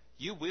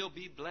 you will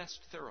be blessed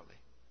thoroughly.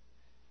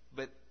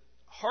 But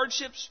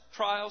hardships,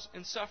 trials,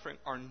 and suffering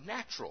are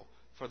natural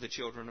for the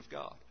children of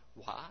God.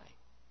 Why?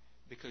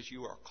 Because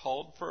you are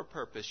called for a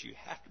purpose. You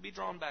have to be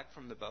drawn back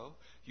from the bow.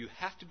 You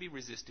have to be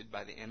resisted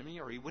by the enemy,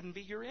 or he wouldn't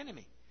be your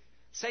enemy.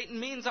 Satan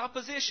means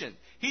opposition.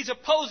 He's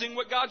opposing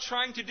what God's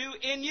trying to do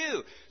in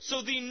you.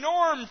 So the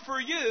norm for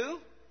you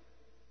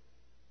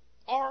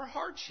are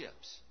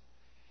hardships.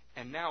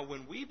 And now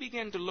when we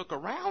begin to look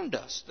around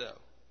us, though,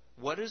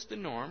 what is the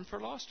norm for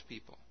lost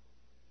people?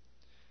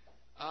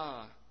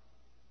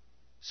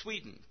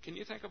 Sweden. Can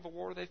you think of a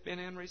war they've been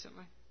in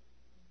recently?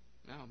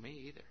 No,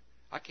 me either.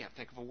 I can't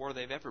think of a war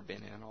they've ever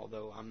been in,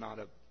 although I'm not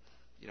a,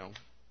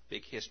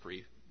 big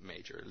history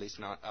major, at least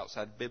not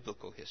outside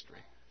biblical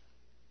history.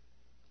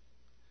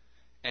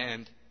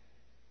 And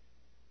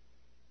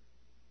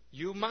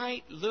you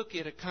might look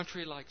at a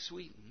country like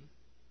Sweden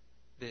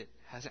that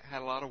hasn't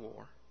had a lot of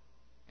war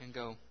and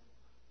go,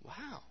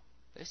 wow,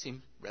 they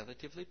seem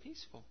relatively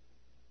peaceful.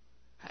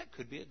 That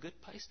could be a good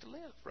place to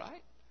live,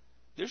 right?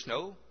 There's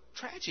no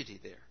tragedy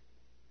there.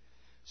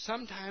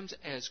 Sometimes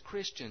as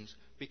Christians,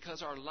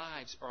 because our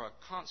lives are a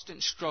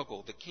constant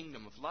struggle, the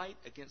kingdom of light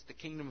against the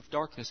kingdom of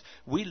darkness,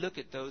 we look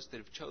at those that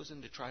have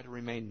chosen to try to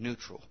remain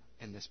neutral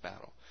in this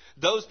battle.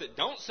 Those that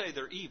don't say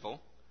they're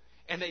evil,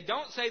 and they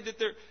don't say that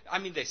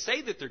they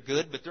say that they're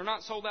good, but they're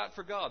not sold out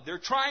for God. They're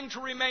trying to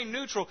remain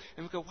neutral,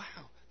 and we go,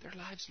 wow, their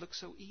lives look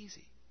so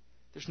easy.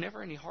 There's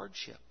never any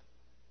hardship.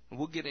 And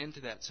we'll get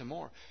into that some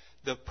more.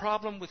 The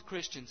problem with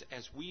Christians,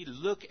 as we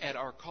look at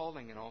our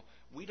calling and all,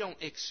 we don't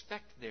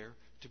expect there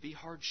to be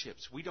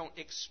hardships. We don't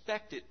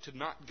expect it to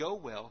not go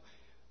well,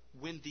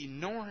 when the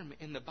norm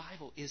in the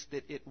Bible is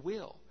that it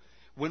will.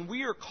 When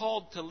we are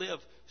called to live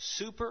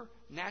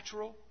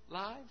supernatural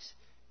lives,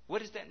 what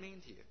does that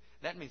mean to you?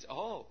 That means,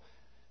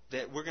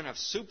 that we're going to have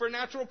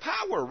supernatural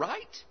power,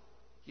 right?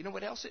 You know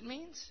what else it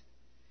means?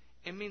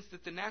 It means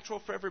that the natural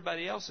for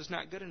everybody else is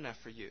not good enough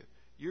for you.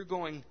 You're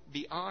going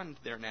beyond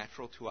their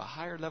natural to a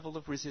higher level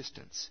of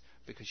resistance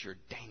because you're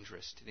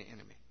dangerous to the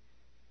enemy.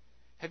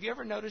 Have you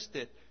ever noticed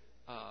that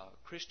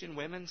Christian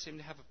women seem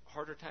to have a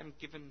harder time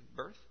giving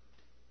birth?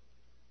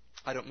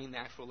 I don't mean the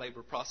actual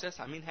labor process.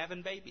 I mean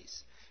having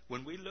babies.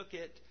 When we look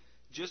at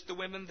just the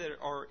women that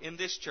are in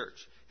this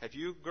church, have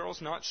you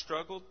girls not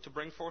struggled to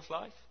bring forth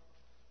life?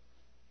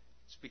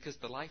 It's because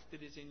the life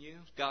that is in you,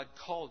 God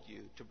called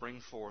you to bring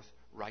forth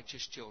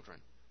righteous children.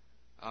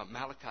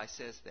 Malachi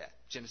says that.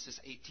 Genesis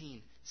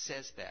 18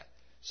 says that.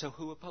 So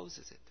who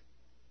opposes it?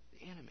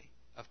 The enemy,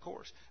 of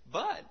course.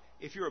 But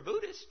if you're a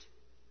Buddhist,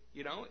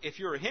 if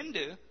you're a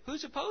Hindu,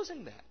 who's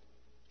opposing that?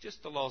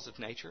 Just the laws of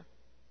nature.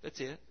 That's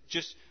it.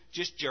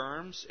 Just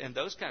germs and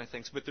those kind of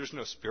things. But there's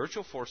no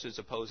spiritual forces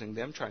opposing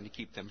them, trying to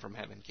keep them from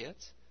having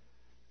kids.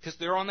 Because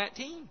they're on that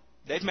team.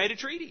 They've made a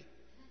treaty.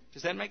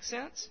 Does that make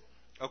sense?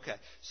 Okay.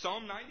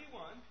 Psalm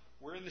 91.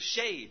 We're in the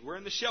shade. We're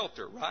in the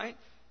shelter, right?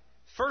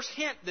 First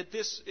hint that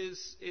this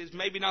is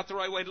maybe not the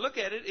right way to look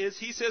at it is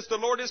he says, the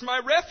Lord is my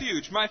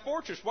refuge, my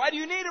fortress. Why do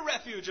you need a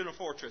refuge and a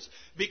fortress?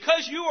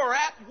 Because you are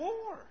at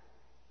war.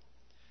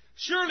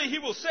 Surely he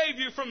will save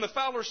you from the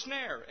fowler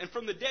snare and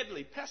from the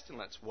deadly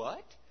pestilence.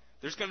 What?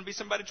 There's going to be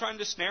somebody trying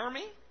to snare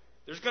me?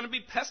 There's going to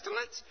be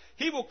pestilence?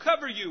 He will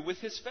cover you with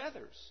his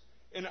feathers,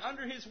 and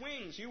under his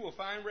wings you will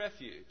find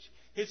refuge.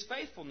 His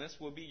faithfulness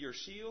will be your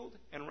shield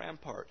and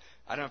rampart.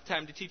 I don't have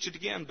time to teach it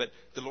again, but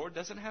the Lord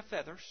doesn't have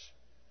feathers.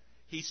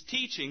 He's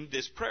teaching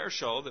this prayer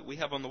shawl that we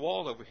have on the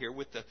wall over here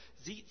with the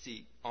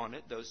tzitzit on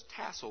it, those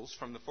tassels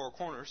from the four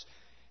corners,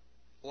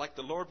 like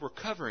the Lord were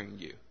covering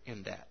you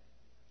in that.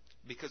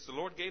 Because the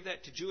Lord gave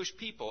that to Jewish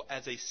people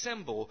as a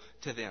symbol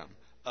to them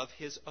of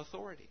his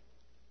authority.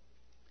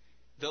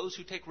 Those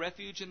who take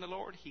refuge in the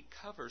Lord, he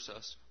covers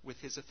us with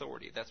his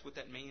authority. That's what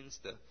that means.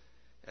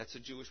 That's a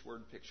Jewish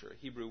word picture,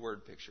 a Hebrew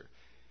word picture.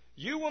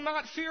 You will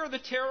not fear the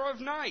terror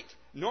of night,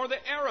 nor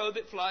the arrow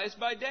that flies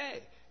by day,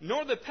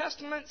 nor the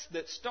pestilence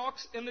that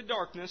stalks in the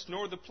darkness,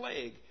 nor the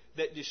plague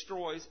that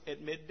destroys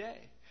at midday.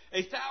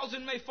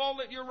 1,000 may fall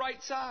at your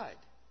right side,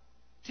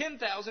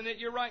 10,000 at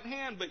your right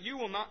hand, but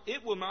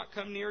it will not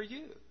come near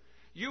you.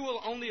 You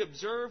will only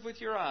observe with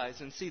your eyes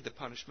and see the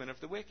punishment of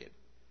the wicked.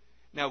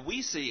 Now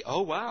we see,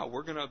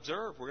 we're going to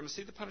observe. We're going to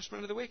see the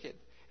punishment of the wicked.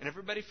 And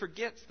everybody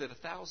forgets that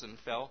 1,000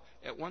 fell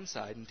at one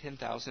side and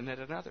 10,000 at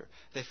another.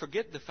 They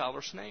forget the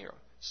fowler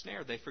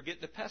snare. They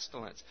forget the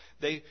pestilence.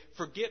 They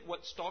forget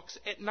what stalks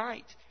at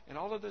night and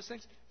all of those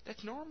things.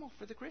 That's normal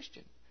for the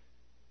Christian.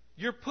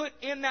 You're put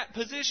in that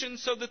position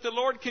so that the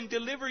Lord can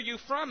deliver you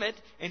from it,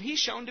 and he's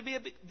shown to be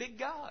a big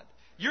God.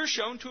 You're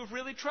shown to have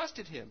really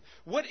trusted him.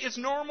 What is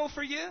normal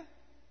for you?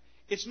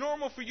 It's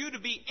normal for you to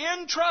be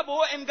in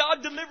trouble and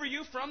God deliver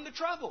you from the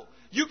trouble.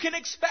 You can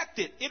expect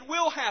it. It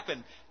will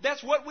happen.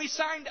 That's what we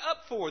signed up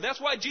for.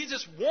 That's why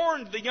Jesus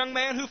warned the young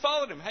man who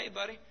followed him. Hey,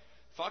 buddy,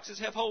 foxes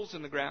have holes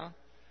in the ground.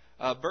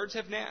 Birds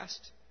have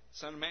nests.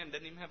 Son of Man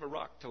doesn't even have a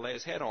rock to lay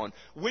his head on.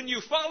 When you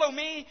follow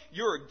me,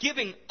 you're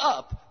giving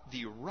up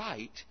the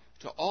right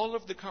to all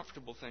of the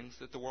comfortable things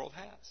that the world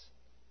has.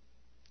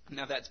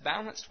 Now that's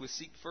balanced with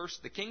seek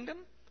first the kingdom,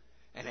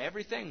 and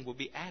everything will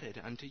be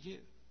added unto you.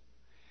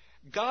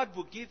 God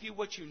will give you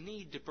what you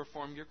need to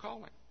perform your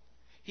calling.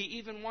 He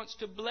even wants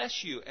to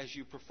bless you as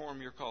you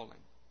perform your calling.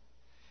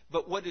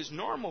 But what is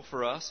normal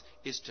for us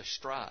is to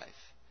strive,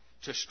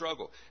 to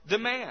struggle. The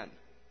man,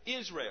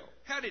 Israel,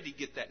 how did he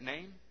get that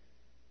name?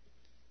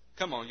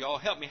 Come on, y'all,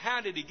 help me.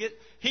 How did he get?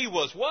 He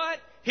was what?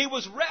 He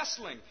was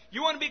wrestling.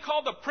 You want to be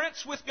called a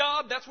prince with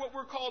God? That's what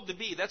we're called to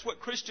be. That's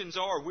what Christians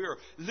are. We're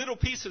little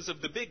pieces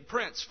of the big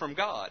prince from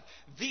God.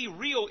 The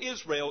real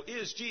Israel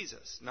is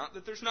Jesus. Not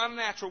that there's not a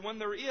natural one.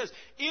 There is.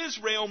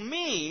 Israel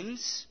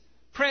means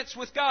prince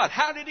with God.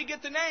 How did he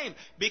get the name?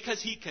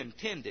 Because he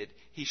contended.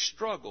 He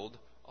struggled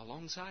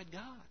alongside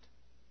God.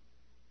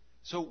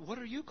 So what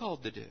are you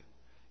called to do?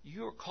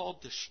 You are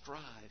called to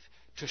strive,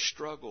 to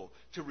struggle,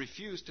 to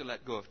refuse to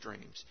let go of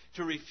dreams,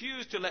 to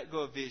refuse to let go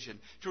of vision,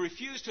 to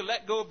refuse to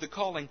let go of the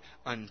calling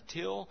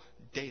until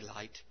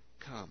daylight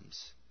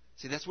comes.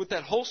 See, that's what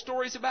that whole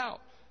story is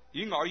about.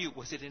 You can argue,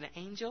 was it an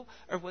angel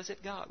or was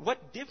it God?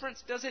 What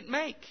difference does it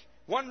make?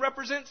 One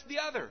represents the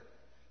other.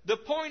 The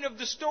point of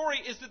the story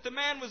is that the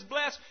man was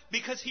blessed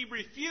because he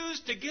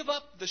refused to give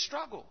up the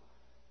struggle.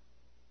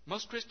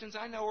 Most Christians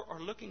I know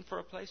are looking for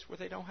a place where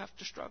they don't have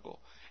to struggle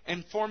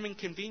and forming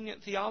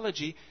convenient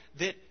theology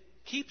that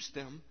keeps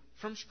them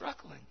from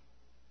struggling.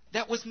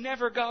 That was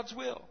never God's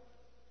will.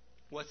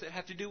 What's it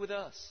have to do with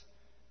us?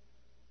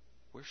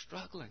 We're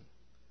struggling.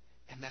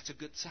 And that's a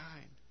good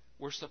sign.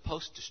 We're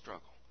supposed to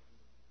struggle.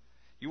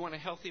 You want a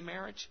healthy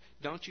marriage?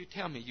 Don't you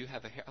tell me you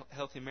have a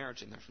healthy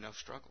marriage and there's no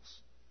struggles.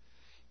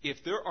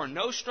 If there are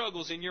no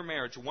struggles in your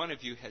marriage, one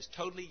of you has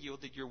totally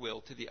yielded your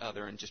will to the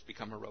other and just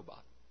become a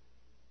robot.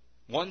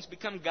 One's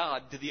become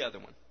God to the other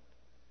one.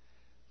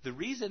 The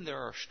reason there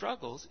are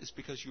struggles is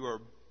because you are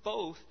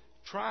both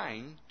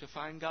trying to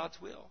find God's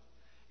will.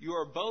 You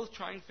are both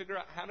trying to figure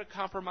out how to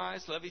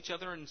compromise, love each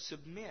other, and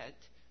submit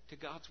to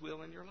God's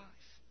will in your life.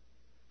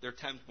 There are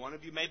times one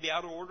of you may be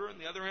out of order and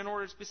the other in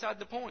order. It's beside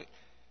the point.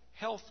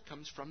 Health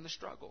comes from the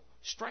struggle.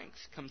 Strength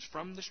comes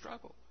from the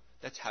struggle.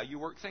 That's how you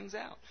work things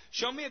out.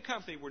 Show me a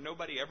company where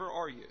nobody ever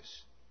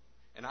argues,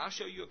 and I'll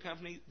show you a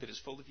company that is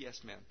full of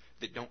yes men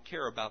that don't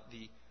care about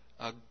the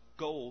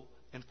goal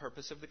and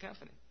purpose of the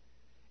company.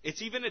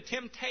 It's even a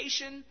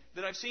temptation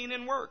that I've seen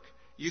in work.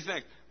 You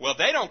think, well,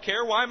 they don't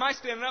care. Why am I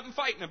standing up and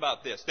fighting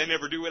about this? They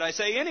never do what I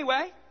say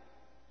anyway.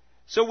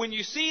 So when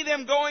you see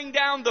them going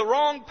down the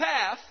wrong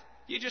path,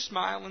 you just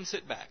smile and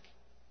sit back.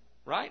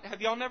 Right? Have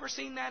y'all never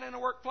seen that in a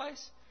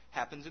workplace?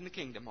 Happens in the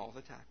kingdom all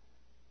the time.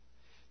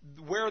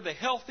 Where the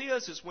health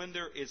is when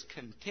there is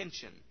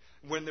contention,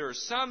 when there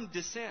is some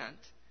dissent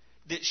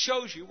that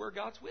shows you where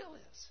God's will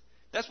is.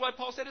 That's why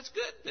Paul said it's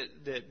good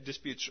that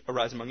disputes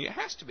arise among you. It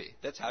has to be.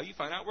 That's how you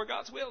find out where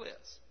God's will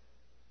is.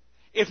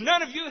 If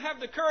none of you have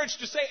the courage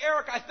to say,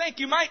 Eric, I think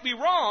you might be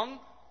wrong,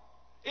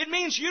 it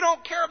means you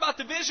don't care about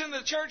the vision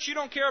of the church, you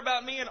don't care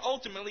about me, and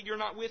ultimately you're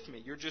not with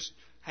me. You're just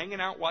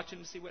hanging out watching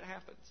to see what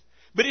happens.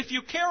 But if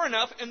you care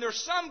enough and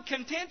there's some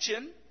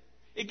contention,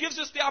 it gives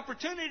us the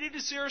opportunity to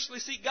seriously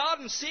seek God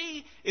and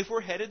see if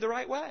we're headed the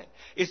right way.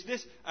 Is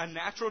this a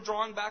natural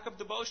drawing back of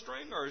the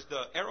bowstring, or is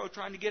the arrow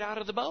trying to get out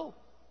of the bow?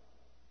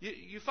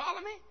 You follow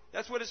me?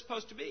 That's what it's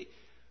supposed to be.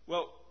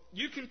 Well,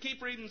 you can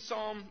keep reading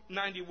Psalm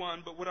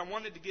 91, but what I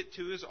wanted to get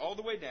to is all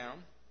the way down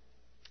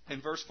in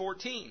verse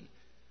 14.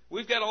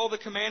 We've got all the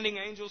commanding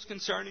angels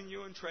concerning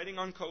you and treading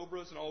on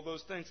cobras and all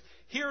those things.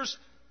 Here's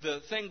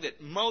the thing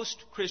that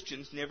most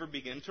Christians never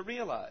begin to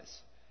realize.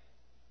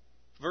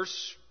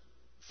 Verse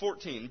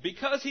 14.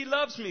 Because he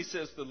loves me,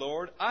 says the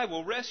Lord, I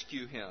will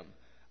rescue him.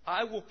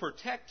 I will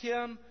protect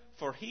him,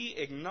 for he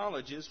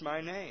acknowledges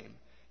my name.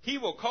 He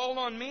will call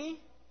on me,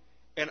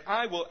 and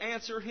I will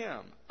answer him.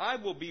 I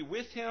will be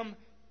with him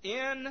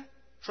in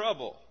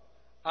trouble.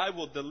 I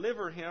will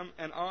deliver him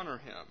and honor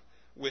him.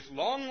 With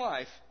long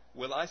life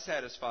will I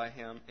satisfy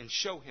him and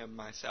show him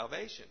my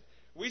salvation.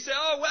 We say,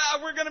 oh,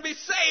 wow, we're going to be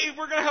saved.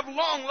 We're going to have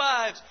long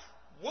lives.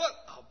 What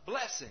a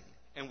blessing.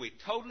 And we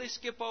totally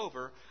skip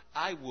over,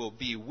 I will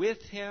be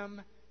with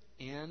him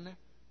in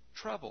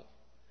trouble.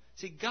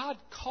 See, God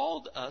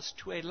called us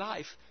to a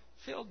life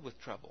filled with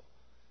trouble,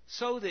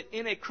 so that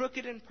in a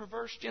crooked and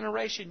perverse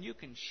generation you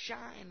can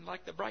shine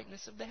like the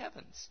brightness of the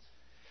heavens.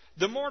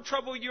 The more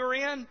trouble you're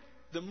in,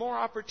 the more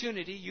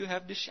opportunity you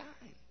have to shine.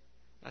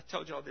 I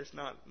told you all this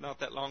not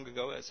that long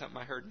ago. It's something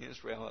I heard in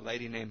Israel. A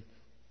lady named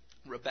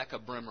Rebecca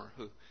Brimmer,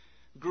 who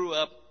grew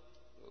up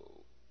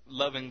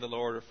loving the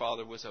Lord. Her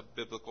father was a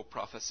biblical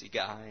prophecy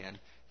guy, and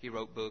he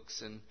wrote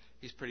books, and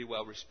he's pretty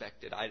well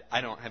respected.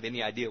 I don't have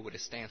any idea what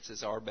his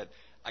stances are, but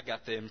I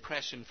got the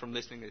impression from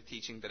listening to the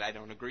teaching that I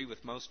don't agree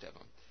with most of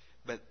them.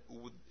 But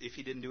if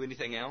he didn't do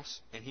anything else,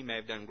 and he may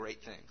have done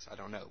great things, I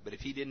don't know. But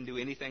if he didn't do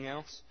anything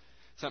else,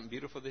 something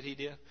beautiful that he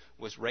did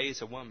was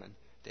raise a woman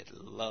that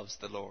loves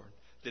the Lord,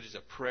 that is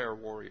a prayer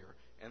warrior,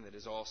 and that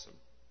is awesome.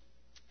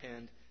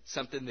 And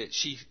something that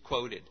she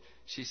quoted,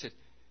 she said,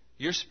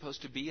 you're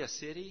supposed to be a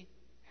city,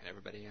 and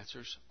everybody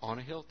answers, on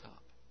a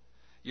hilltop.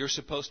 You're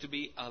supposed to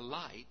be a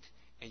light,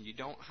 and you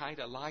don't hide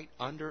a light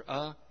under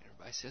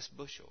everybody says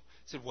bushel.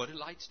 Said, what do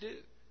lights do?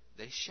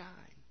 They shine.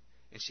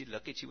 And she'd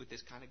look at you with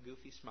this kind of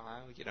goofy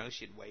smile. You know,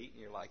 she'd wait,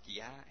 and you're like,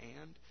 yeah,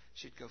 and?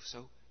 She'd go,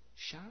 so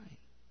shine.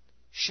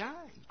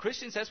 Shine.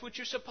 Christians, that's what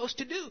you're supposed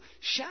to do.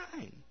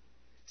 Shine.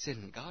 Said,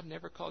 and God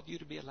never called you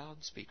to be a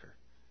loudspeaker.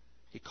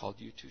 He called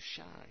you to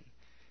shine.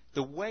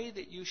 The way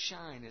that you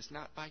shine is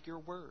not by your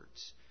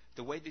words.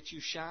 The way that you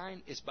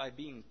shine is by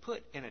being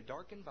put in a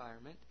dark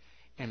environment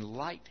and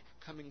light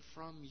coming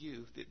from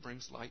you that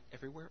brings light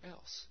everywhere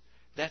else.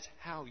 That's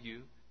how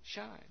you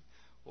shine.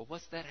 Well,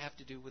 what's that have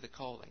to do with a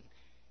calling?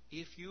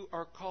 If you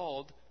are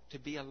called to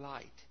be a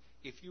light,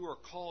 if you are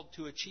called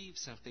to achieve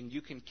something,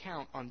 you can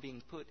count on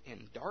being put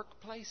in dark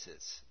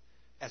places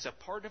as a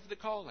part of the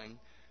calling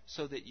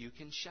so that you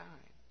can shine.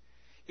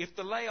 If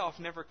the layoff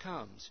never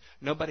comes,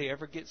 nobody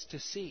ever gets to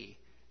see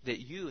that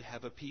you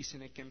have a peace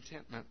and a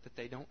contentment that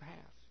they don't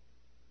have.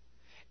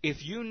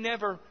 If you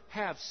never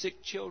have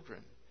sick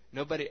children,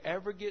 nobody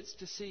ever gets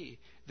to see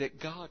that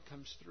God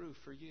comes through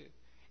for you.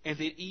 And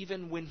that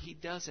even when He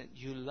doesn't,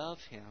 you love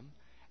Him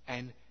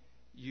and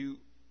you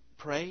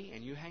pray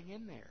and you hang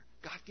in there.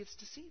 God gets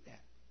to see that.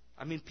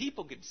 I mean,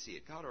 people get to see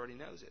it. God already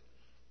knows it.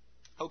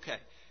 Okay.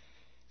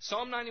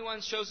 Psalm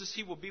 91 shows us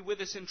He will be with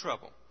us in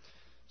trouble.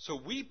 So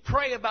we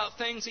pray about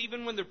things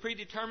even when they're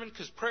predetermined,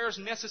 because prayer is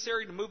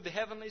necessary to move the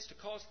heavenlies, to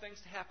cause things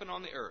to happen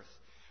on the earth.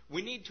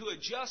 We need to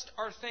adjust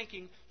our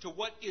thinking to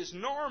what is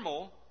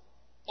normal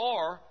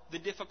or the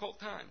difficult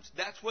times.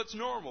 That's what's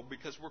normal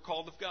because we're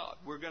called of God.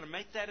 We're going to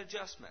make that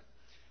adjustment.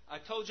 I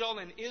told y'all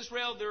in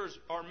Israel there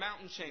are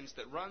mountain chains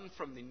that run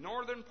from the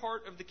northern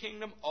part of the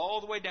kingdom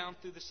all the way down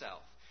through the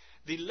south.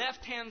 The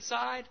left-hand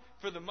side,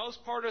 for the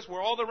most part, is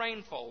where all the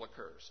rainfall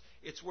occurs.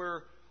 It's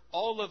where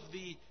all of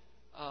the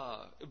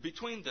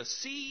between the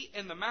sea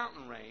and the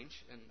mountain range,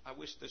 and I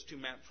wish those two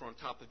maps were on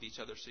top of each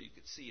other so you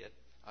could see it.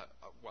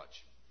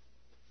 Watch.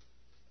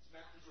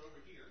 Mountains are over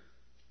here.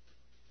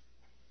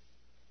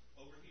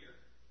 Over here.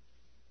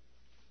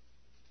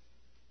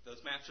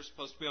 Those maps are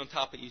supposed to be on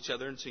top of each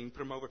other, and so you can put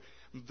them over.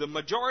 The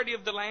majority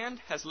of the land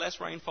has less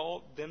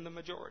rainfall than the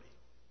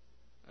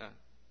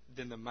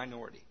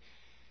minority.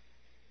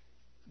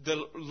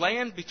 The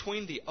land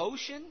between the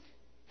ocean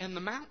and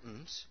the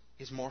mountains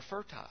is more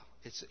fertile.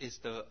 It's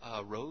the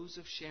rose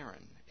of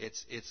Sharon.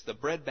 It's the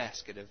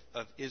breadbasket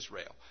of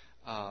Israel.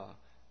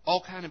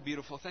 All kind of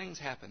beautiful things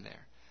happen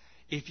there.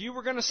 If you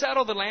were going to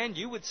settle the land,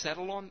 you would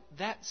settle on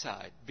that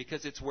side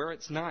because it's where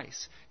it's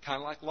nice. Kind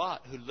of like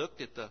Lot, who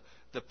looked at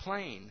the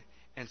plain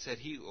and said,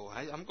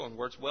 I'm going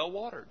where it's well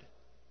watered.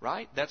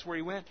 Right? That's where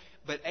he went.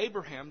 But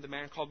Abraham, the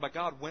man called by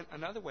God, went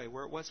another way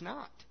where it was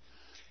not.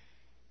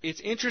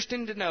 It's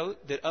interesting to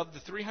note that of the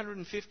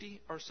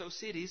 350 or so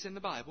cities in the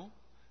Bible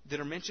that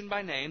are mentioned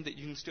by name that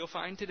you can still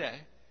find today,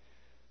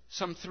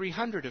 some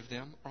 300 of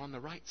them are on the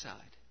right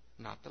side,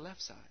 not the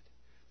left side.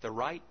 The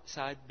right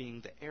side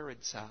being the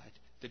arid side,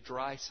 the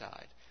dry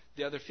side.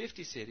 The other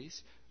 50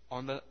 cities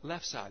on the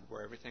left side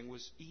where everything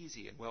was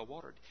easy and well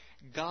watered.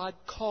 God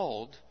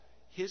called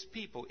His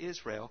people,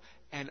 Israel,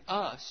 and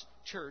us,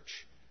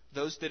 church,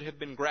 those that have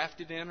been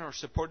grafted in or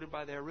supported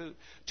by their root,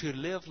 to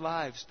live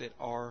lives that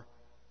are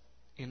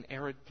in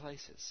arid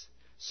places.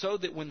 So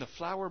that when the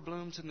flower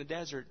blooms in the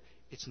desert,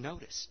 it's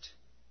noticed,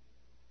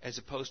 as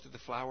opposed to the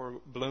flower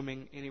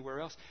blooming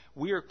anywhere else.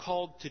 We are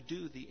called to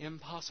do the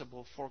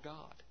impossible for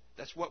God.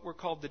 That's what we're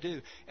called to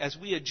do. As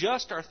we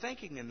adjust our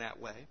thinking in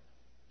that way,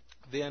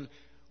 then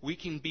we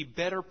can be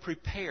better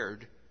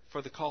prepared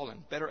for the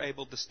calling, better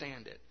able to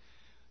stand it.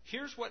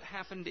 Here's what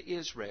happened to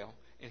Israel,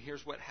 and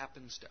here's what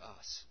happens to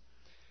us.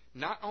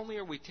 Not only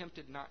are we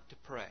tempted not to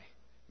pray,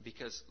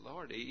 because,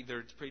 Lord, either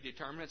it's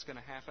predetermined, it's going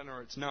to happen,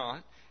 or it's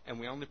not, and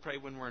we only pray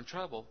when we're in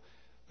trouble.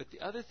 But the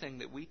other thing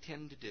that we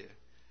tend to do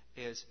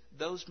is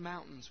those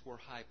mountains were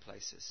high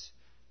places.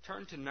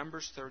 Turn to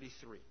Numbers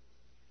 33.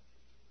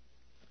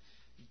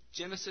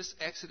 Genesis,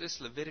 Exodus,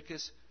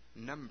 Leviticus,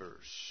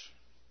 Numbers.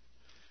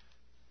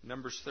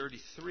 Numbers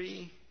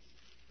 33.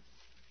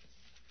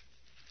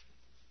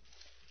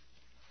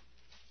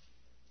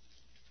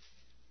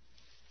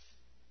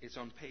 It's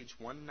on page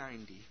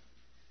 190.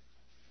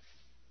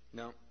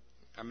 No,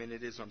 I mean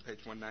it is on page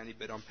 190,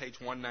 but on page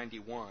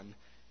 191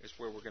 is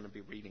where we're going to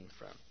be reading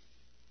from.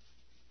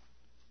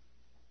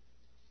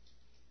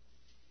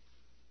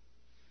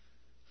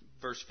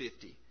 Verse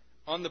 50.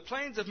 On the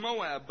plains of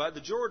Moab by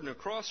the Jordan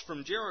across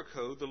from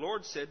Jericho, the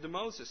Lord said to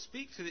Moses,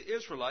 "Speak to the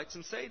Israelites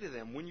and say to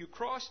them, when you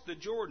cross the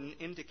Jordan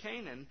into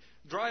Canaan,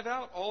 drive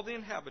out all the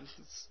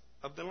inhabitants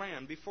of the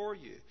land before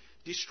you.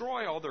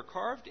 Destroy all their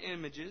carved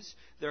images,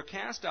 their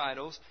cast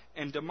idols,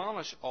 and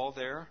demolish all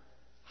their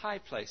high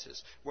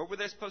places." What were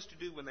they supposed to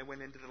do when they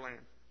went into the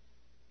land?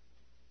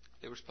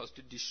 They were supposed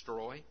to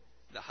destroy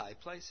the high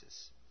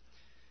places.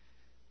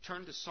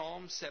 Turn to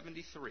Psalm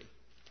 73.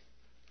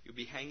 You'll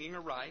be hanging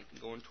a right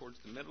and going towards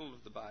the middle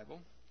of the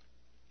Bible.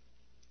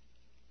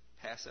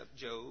 Pass up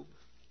Job.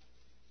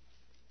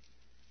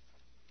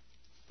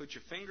 Put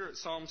your finger at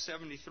Psalm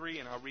 73,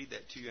 and I'll read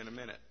that to you in a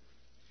minute.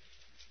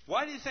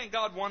 Why do you think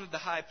God wanted the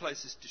high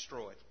places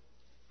destroyed?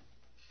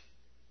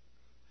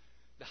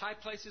 The high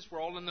places were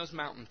all in those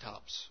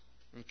mountaintops.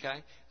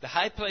 Okay? The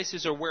high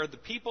places are where the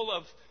people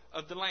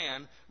of the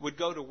land would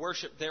go to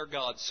worship their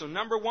gods. So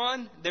number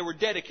one, they were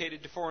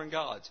dedicated to foreign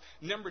gods.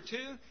 Number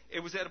two, it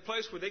was at a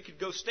place where they could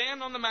go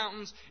stand on the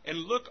mountains and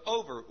look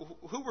over.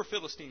 Who were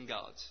Philistine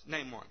gods?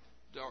 Name one.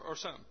 Or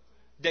some.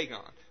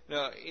 Dagon.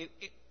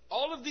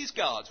 All of these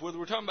gods, whether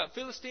we're talking about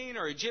Philistine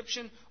or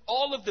Egyptian,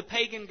 all of the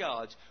pagan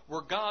gods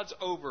were gods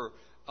over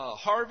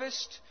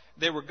harvest.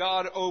 They were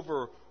God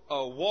over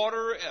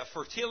water,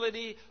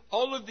 fertility,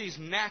 all of these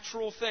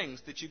natural things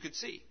that you could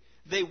see.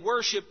 They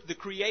worshipped the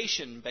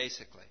creation,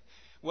 basically.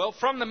 Well,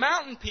 from the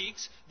mountain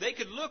peaks, they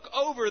could look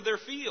over their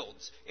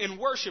fields and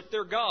worship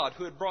their God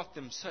who had brought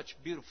them such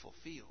beautiful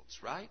fields,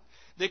 right?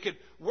 They could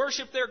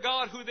worship their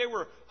God who they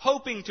were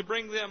hoping to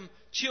bring them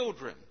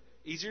children.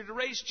 Easier to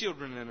raise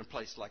children in a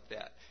place like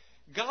that.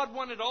 God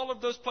wanted all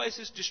of those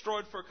places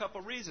destroyed for a couple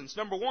of reasons.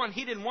 Number one,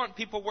 He didn't want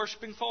people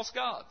worshiping false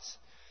gods.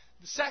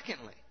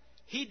 Secondly,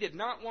 He did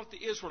not want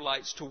the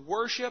Israelites to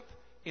worship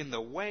in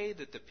the way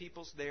that the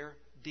peoples there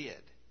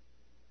did.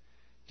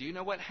 Do you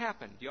know what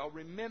happened? Do y'all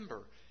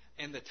remember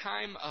in the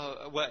time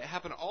of what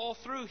happened all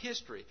through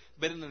history,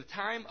 but in the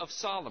time of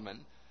Solomon,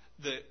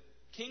 the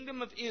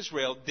kingdom of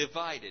Israel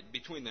divided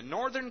between the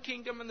northern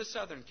kingdom and the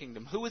southern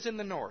kingdom. Who was in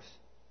the north?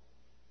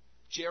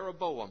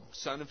 Jeroboam,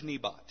 son of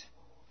Nebat.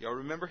 Y'all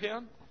remember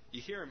him?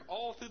 You hear him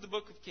all through the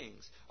book of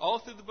Kings, all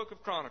through the book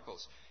of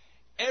Chronicles.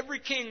 Every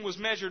king was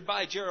measured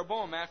by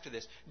Jeroboam after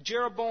this.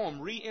 Jeroboam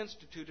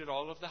reinstituted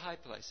all of the high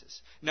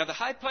places. Now, the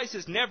high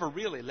places never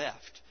really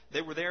left.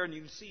 They were there, and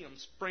you can see them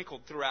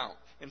sprinkled throughout.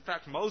 In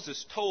fact,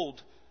 Moses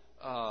told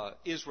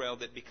Israel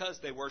that because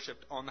they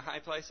worshipped on the high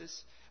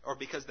places, or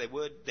because they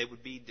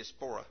would be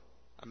diaspora.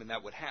 I mean,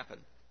 that would happen.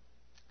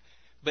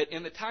 But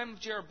in the time of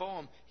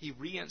Jeroboam, he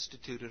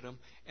reinstituted them,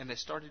 and they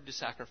started to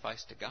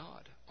sacrifice to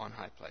God on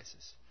high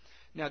places.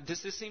 Now,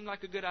 does this seem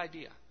like a good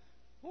idea?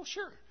 Well,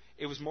 sure.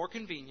 It was more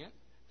convenient.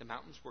 The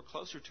mountains were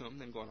closer to him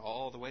than going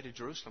all the way to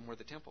Jerusalem where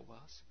the temple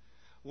was.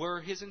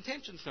 Were his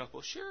intentions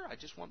noble? Sure, I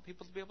just want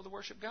people to be able to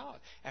worship God.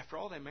 After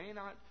all, they may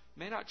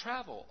not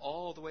travel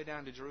all the way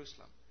down to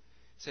Jerusalem.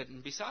 He said,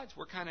 and besides,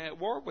 we're kind of at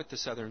war with the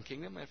southern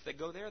kingdom. If they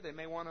go there, they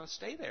may want to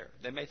stay there.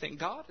 They may think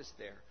God is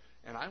there,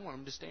 and I want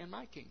them to stay in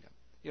my kingdom.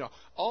 You know,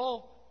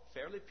 all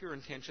fairly pure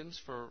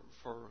intentions for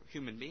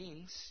human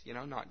beings, you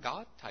know, not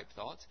God-type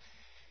thoughts.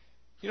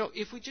 You know,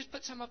 if we just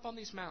put some up on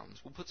these mountains,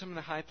 we'll put some in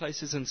the high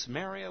places in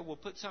Samaria, we'll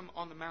put some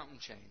on the mountain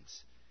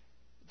chains.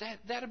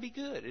 That'll be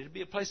good. It'll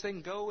be a place they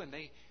can go and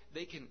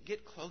they can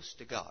get close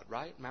to God,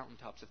 right?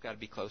 Mountaintops have got to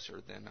be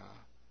closer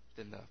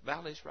than the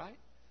valleys, right?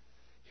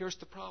 Here's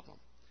the problem.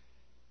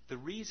 The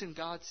reason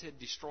God said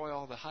destroy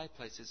all the high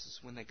places is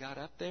when they got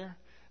up there,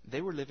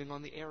 they were living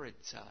on the arid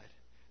side.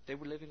 They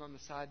were living on the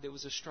side there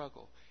was a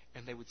struggle,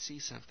 and they would see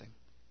something.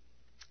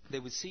 They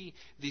would see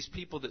these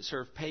people that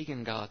served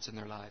pagan gods in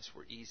their lives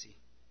were easy.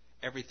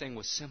 Everything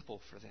was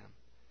simple for them.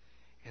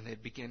 And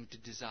they'd begin to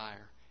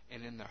desire.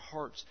 And in their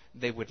hearts,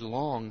 they would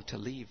long to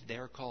leave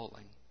their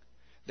calling.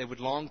 They would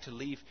long to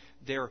leave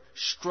their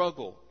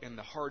struggle in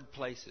the hard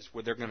places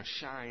where they're going to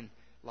shine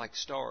like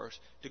stars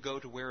to go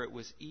to where it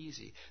was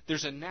easy.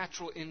 There's a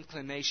natural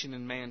inclination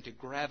in man to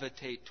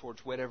gravitate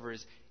towards whatever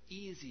is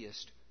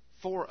easiest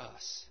for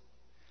us.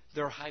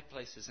 There are high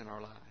places in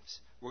our lives.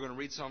 We're going to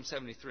read Psalm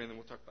 73 and then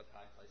we'll talk about the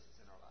high places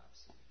in our lives.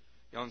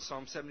 You're on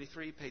Psalm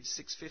 73, page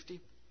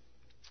 650.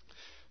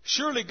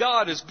 Surely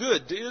God is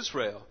good to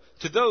Israel,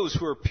 to those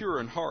who are pure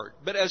in heart.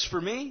 But as for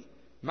me,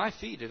 my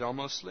feet had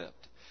almost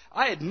slipped.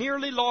 I had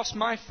nearly lost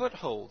my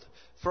foothold,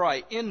 for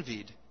I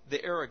envied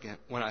the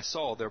arrogant when I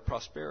saw their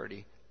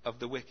prosperity of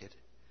the wicked.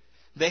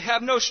 They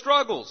have no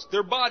struggles.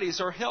 Their bodies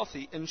are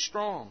healthy and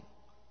strong.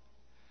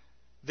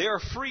 They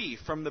are free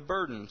from the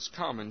burdens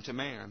common to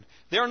man.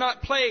 They are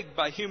not plagued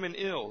by human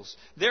ills.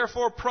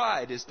 Therefore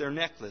pride is their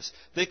necklace.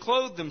 They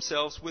clothe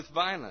themselves with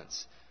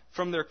violence.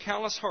 From their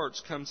callous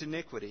hearts comes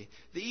iniquity.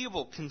 The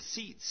evil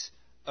conceits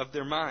of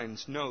their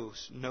minds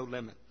knows no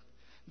limit.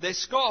 They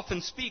scoff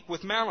and speak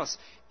with malice.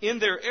 In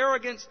their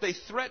arrogance they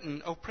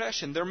threaten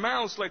oppression. Their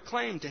mouths lay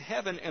claim to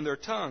heaven, and their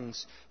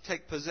tongues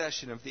take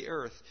possession of the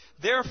earth.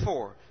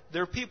 Therefore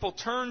their people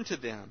turn to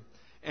them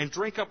and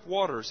drink up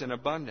waters in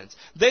abundance.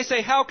 They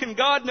say, how can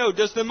God know?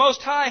 Does the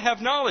Most High have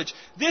knowledge?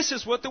 This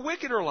is what the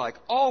wicked are like,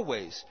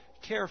 always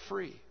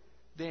carefree.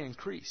 They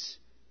increase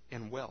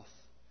in wealth.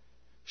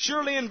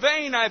 Surely in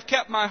vain I have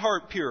kept my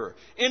heart pure.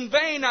 In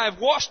vain I have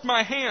washed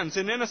my hands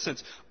in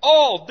innocence.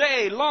 All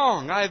day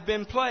long I have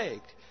been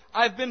plagued.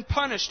 I have been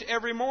punished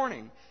every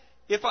morning.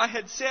 If I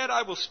had said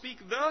I will speak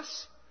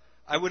thus,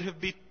 I would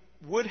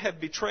have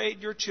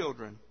betrayed your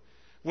children.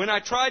 When I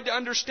tried to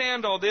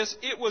understand all this,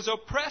 it was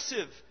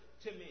oppressive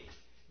to me.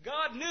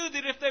 God knew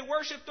that if they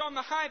worshipped on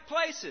the high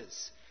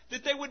places,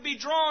 that they would be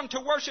drawn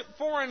to worship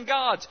foreign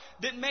gods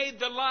that made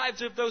the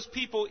lives of those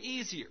people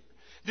easier.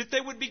 That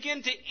they would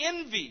begin to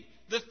envy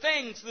the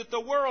things that the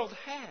world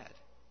had.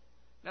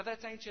 Now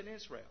that's ancient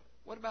Israel.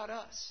 What about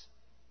us?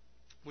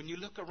 When you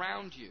look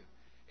around you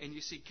and you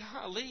see,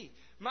 golly,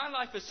 my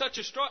life is such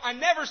a struggle. I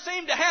never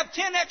seem to have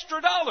 $10 extra.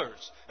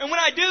 And when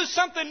I do,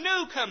 something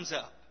new comes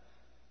up.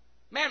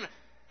 Man,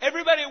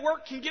 everybody at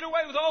work can get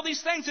away with all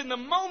these things. And the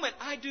moment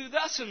I do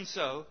thus and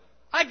so,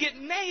 I get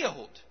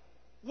nailed.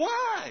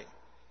 Why?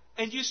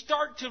 And you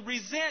start to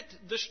resent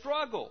the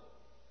struggle.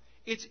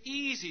 It's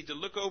easy to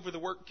look over the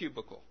work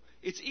cubicle.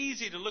 It's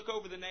easy to look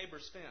over the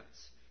neighbor's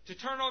fence, to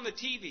turn on the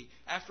TV.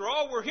 After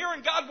all, we're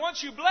hearing God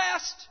wants you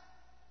blessed.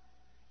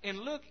 And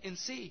look and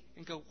see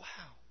and go,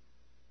 wow,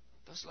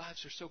 those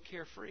lives are so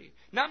carefree.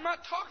 Now, I'm not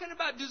talking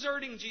about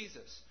deserting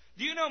Jesus.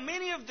 Do you know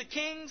many of the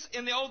kings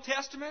in the Old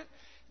Testament,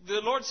 the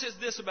Lord says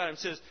this about them,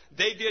 says,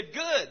 they did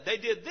good. They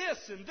did this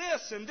and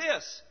this and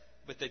this.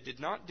 But they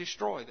did not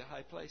destroy the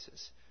high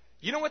places.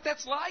 You know what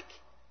that's like?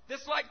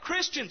 That's like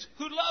Christians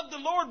who love the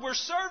Lord. We're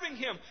serving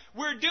Him.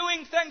 We're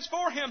doing things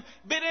for Him.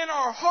 But in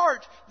our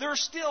heart, there are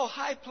still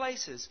high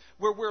places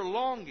where we're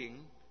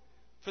longing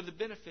for the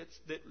benefits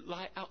that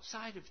lie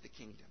outside of the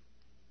kingdom.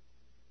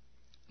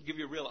 I'll give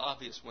you a real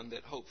obvious one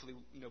that hopefully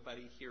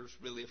nobody here is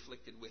really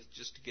afflicted with,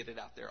 just to get it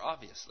out there,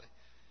 obviously.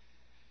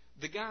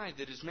 The guy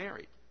that is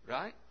married,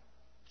 right?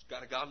 He's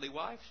got a godly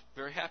wife,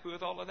 very happy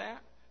with all of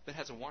that, but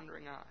has a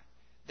wandering eye.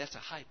 That's a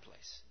high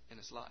place in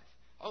his life.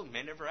 Oh, he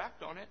may never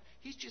act on it.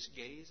 He's just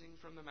gazing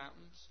from the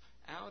mountains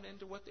out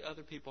into what the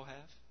other people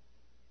have.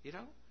 You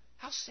know?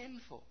 How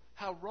sinful.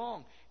 How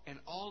wrong. And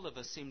all of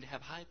us seem to have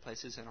high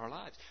places in our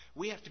lives.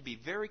 We have to be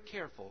very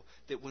careful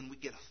that when we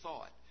get a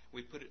thought,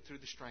 we put it through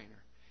the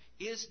strainer.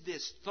 Is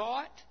this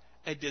thought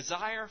a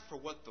desire for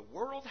what the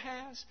world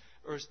has?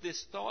 Or is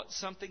this thought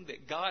something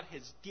that God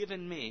has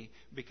given me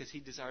because He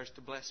desires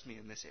to bless me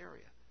in this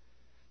area?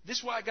 This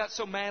is why I got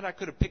so mad I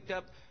could have picked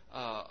up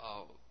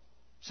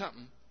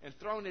something and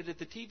thrown it at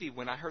the TV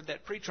when I heard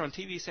that preacher on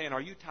TV saying,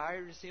 are you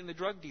tired of seeing the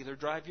drug dealer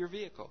drive your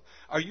vehicle?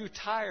 Are you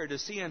tired of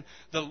seeing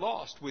the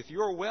lost with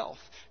your wealth?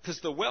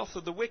 Because the wealth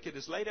of the wicked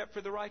is laid up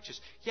for the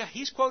righteous. Yeah,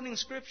 he's quoting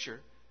Scripture,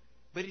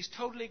 but he's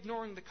totally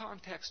ignoring the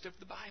context of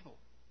the Bible.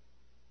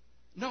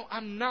 No,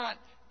 I'm not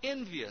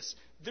envious.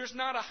 There's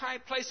not a high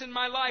place in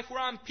my life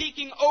where I'm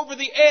peeking over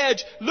the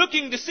edge,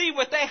 looking to see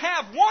what they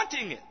have,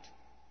 wanting it.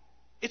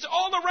 It's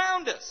all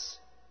around us.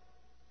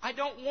 I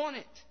don't want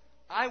it.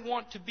 I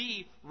want to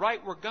be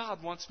right where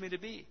God wants me to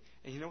be.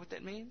 And you know what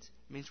that means?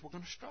 It means we're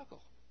going to struggle.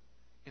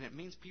 And it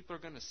means people are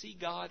going to see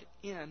God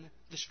in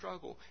the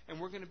struggle. And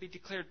we're going to be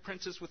declared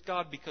princes with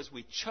God because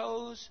we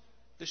chose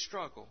the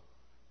struggle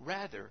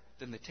rather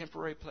than the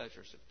temporary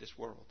pleasures of this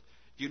world.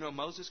 Do you know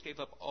Moses gave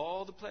up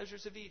all the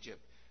pleasures of Egypt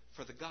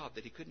for the God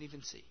that he couldn't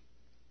even see?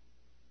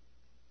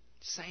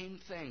 Same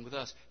thing with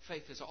us.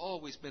 Faith has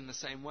always been the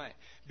same way.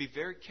 Be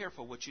very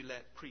careful what you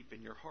let creep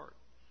in your heart.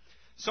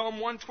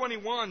 Psalm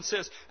 121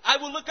 says, I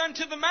will look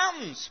unto the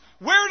mountains.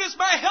 Where does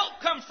my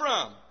help come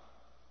from?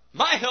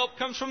 My help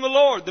comes from the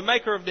Lord, the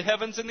maker of the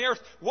heavens and the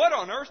earth. What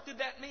on earth did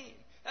that mean?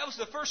 That was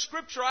the first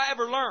scripture I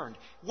ever learned.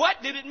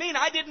 What did it mean?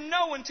 I didn't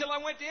know until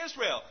I went to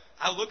Israel.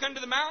 I look unto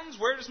the mountains.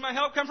 Where does my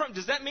help come from?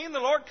 Does that mean the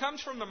Lord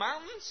comes from the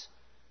mountains?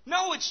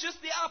 No, it's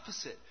just the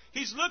opposite.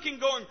 He's looking,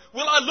 going,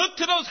 will I look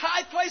to those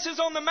high places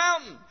on the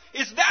mountain?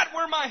 Is that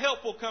where my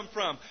help will come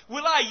from?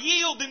 Will I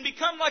yield and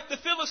become like the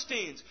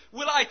Philistines?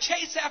 Will I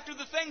chase after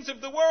the things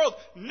of the world?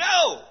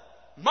 No!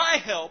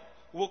 My help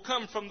will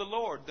come from the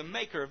Lord, the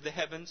maker of the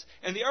heavens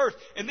and the earth.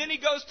 And then he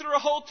goes through a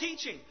whole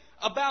teaching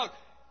about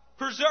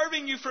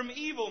preserving you from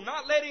evil,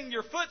 not letting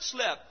your foot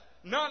slip,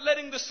 not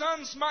letting the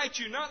sun smite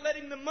you, not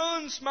letting the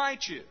moon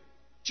smite you.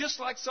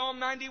 Just like Psalm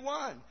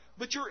 91.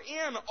 But you're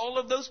in all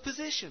of those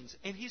positions,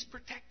 and He's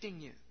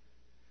protecting you.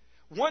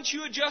 Once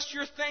you adjust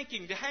your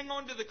thinking to hang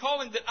on to the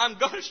calling that I'm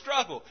going to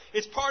struggle,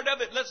 it's part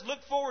of it. Let's look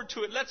forward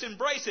to it. Let's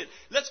embrace it.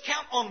 Let's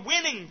count on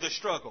winning the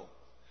struggle.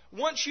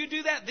 Once you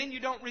do that, then you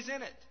don't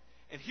resent it.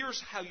 And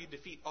here's how you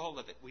defeat all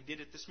of it. We did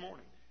it this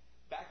morning.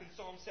 Back in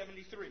Psalm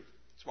 73.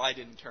 That's why I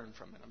didn't turn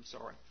from it. I'm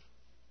sorry.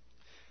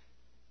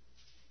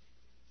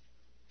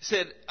 He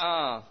said,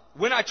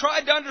 when I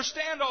tried to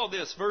understand all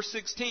this, verse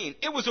 16,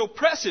 it was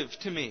oppressive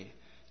to me.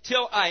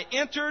 Till I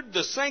entered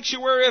the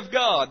sanctuary of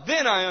God.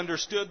 Then I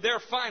understood their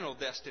final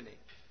destiny.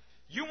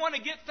 You want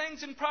to get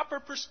things in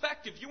proper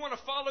perspective. You want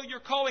to follow your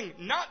calling,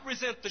 not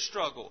resent the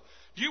struggle.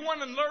 Do you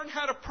want to learn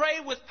how to pray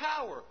with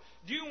power?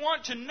 Do you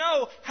want to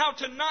know how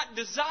to not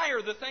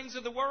desire the things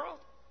of the world?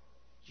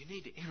 You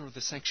need to enter the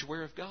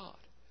sanctuary of God.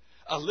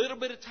 A little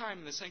bit of time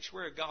in the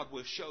sanctuary of God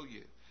will show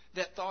you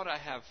that thought I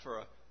have for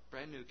a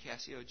brand new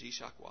Casio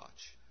G-Shock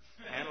watch.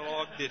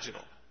 Analog,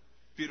 digital.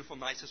 Beautiful,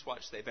 nicest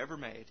watch they've ever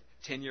made.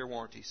 10-year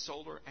warranty,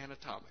 solar and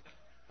atomic.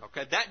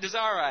 Okay, that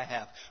desire I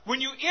have.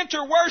 When you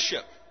enter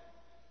worship,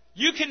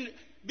 you can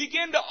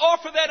begin to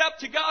offer that up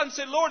to God and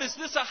say, Lord, is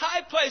this a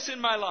high place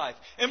in my life?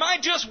 Am I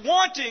just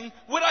wanting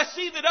what I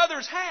see that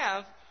others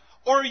have?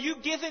 Or are you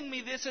giving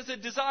me this as a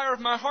desire of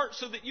my heart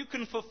so that you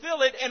can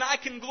fulfill it and I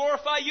can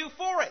glorify you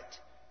for it?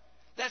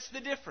 That's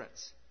the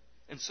difference.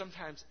 And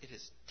sometimes it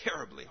is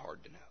terribly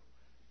hard to know.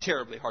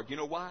 Terribly hard. You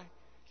know why?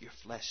 Your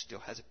flesh still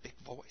has a big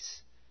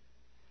voice.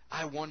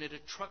 I wanted a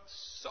truck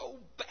so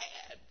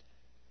bad.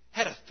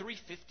 Had a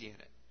 350 in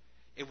it.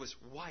 It was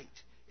white,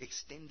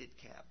 extended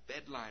cab,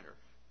 bed liner,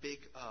 big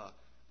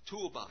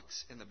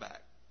toolbox in the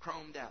back,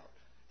 chromed out.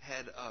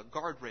 Had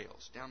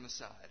guardrails down the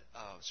side,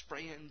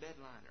 spray-in bed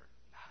liner,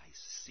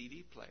 nice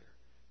CD player,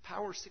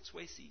 power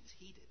 6-way seats,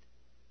 heated,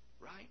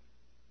 right?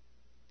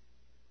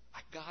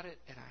 I got it,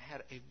 and I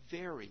had a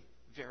very,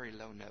 very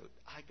low note.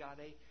 I got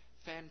a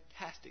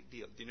fantastic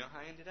deal. Do you know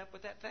how I ended up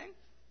with that thing?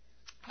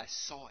 I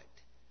saw it.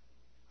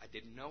 I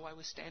didn't know I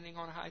was standing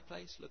on a high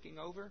place looking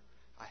over.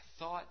 I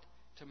thought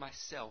to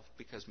myself,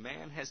 because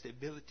man has the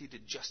ability to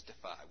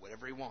justify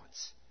whatever he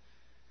wants,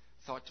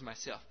 thought to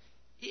myself,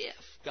 if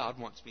God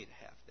wants me to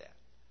have that,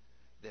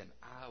 then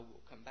I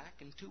will come back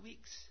in 2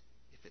 weeks.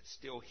 If it's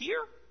still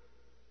here,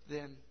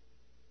 then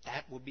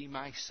that will be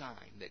my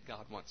sign that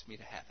God wants me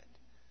to have it.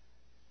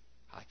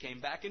 I came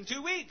back in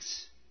 2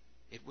 weeks.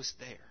 It was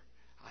there.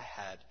 I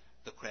had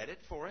the credit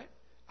for it.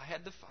 I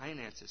had the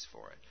finances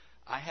for it.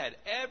 I had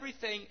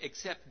everything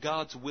except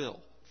God's will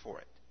for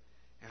it.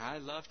 And I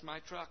loved my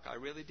truck. I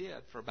really did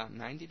for about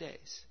 90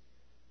 days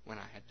when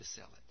I had to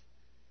sell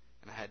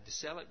it. And I had to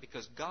sell it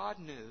because God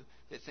knew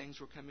that things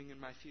were coming in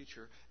my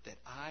future that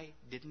I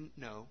didn't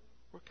know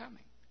were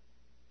coming.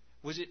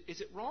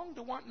 Is it wrong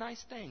to want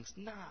nice things?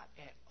 Not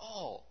at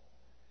all.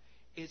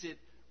 Is it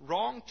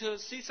wrong to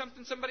see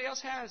something somebody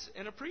else has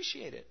and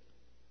appreciate it?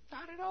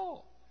 Not at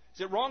all.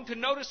 Is it wrong to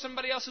notice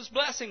somebody else's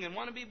blessing and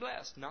want to be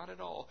blessed? Not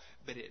at all.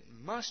 But it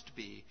must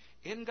be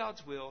in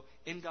God's will,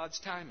 in God's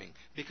timing.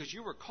 Because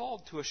you were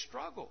called to a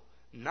struggle,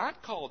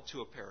 not called to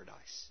a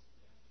paradise.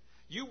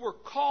 You were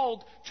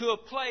called to a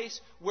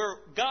place where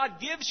God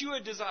gives you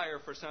a desire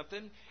for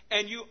something,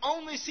 and you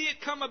only see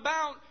it come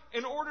about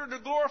in order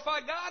to glorify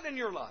God in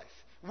your life.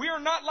 We are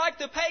not like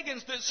the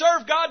pagans that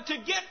serve God to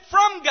get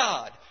from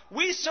God.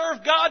 We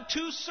serve God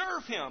to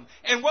serve Him.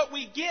 And what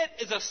we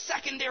get is a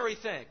secondary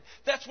thing.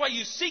 That's why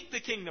you seek the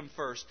kingdom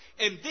first,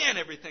 and then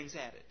everything's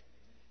added.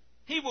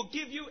 He will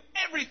give you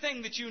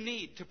everything that you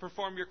need to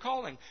perform your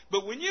calling.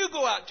 But when you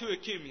go out to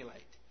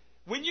accumulate,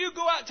 when you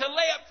go out to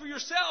lay up for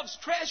yourselves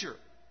treasure,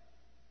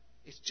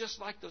 it's just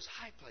like those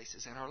high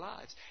places in our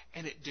lives,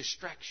 and it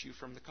distracts you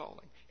from the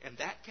calling. In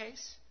that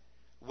case,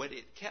 what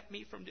it kept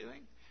me from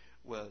doing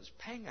was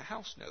paying a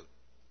house note.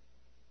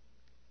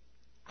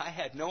 I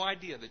had no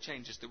idea the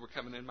changes that were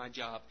coming in my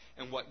job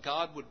and what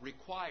God would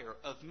require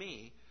of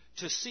me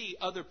to see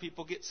other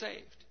people get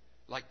saved,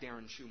 like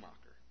Darren Schumacher.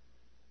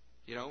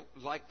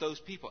 Like those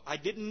people. I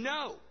didn't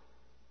know.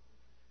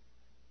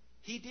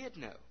 He did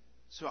know.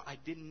 So I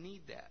didn't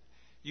need that.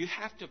 You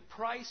have to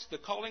price the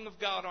calling of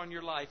God on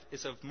your life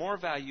is of more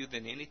value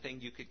than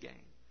anything you could gain.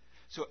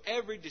 So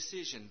every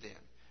decision then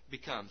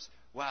becomes,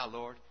 wow,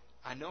 Lord,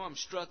 I know I'm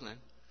struggling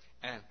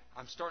and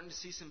I'm starting to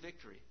see some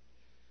victory.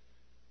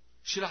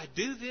 Should I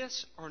do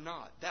this or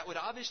not? That would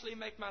obviously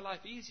make my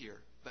life easier,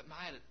 but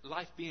my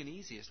life being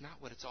easy is not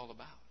what it's all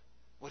about.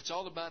 What it's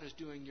all about is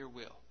doing your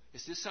will.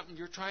 Is this something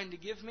you're trying to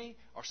give me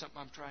or something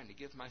I'm trying to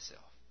give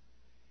myself?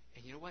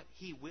 And you know what?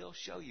 He will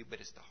show you, but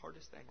it's the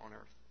hardest thing on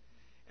earth.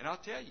 And I'll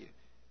tell you,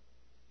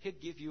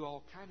 He'd give you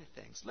all kind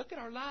of things. Look at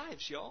our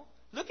lives, y'all.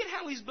 Look at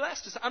how He's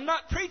blessed us. I'm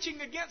not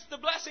preaching against the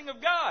blessing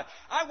of God.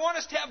 I want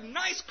us to have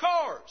nice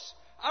cars.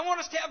 I want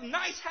us to have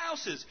nice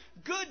houses,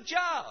 good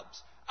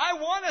jobs. I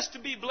want us to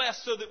be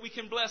blessed so that we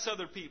can bless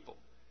other people.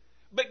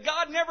 But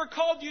God never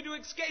called you to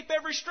escape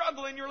every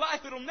struggle in your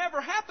life. It'll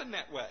never happen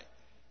that way.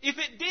 If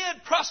it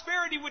did,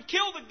 prosperity would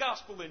kill the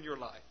gospel in your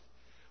life.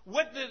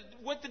 What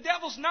the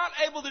devil's not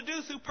able to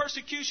do through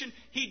persecution,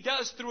 he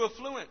does through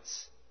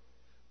affluence.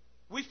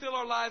 We fill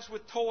our lives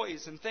with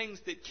toys and things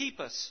that keep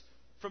us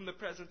from the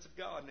presence of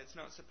God, and it's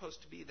not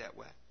supposed to be that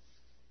way.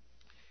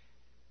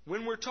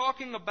 When we're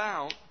talking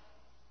about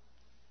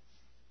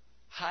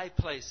high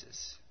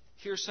places,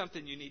 here's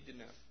something you need to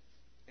know.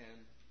 And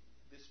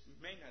this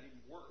may not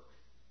even work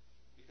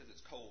because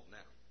it's cold now.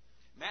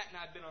 Matt and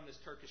I have been on this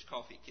Turkish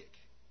coffee kick.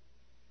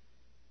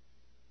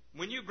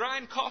 When you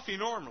grind coffee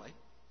normally,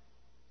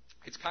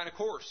 it's kind of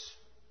coarse.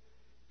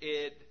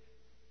 It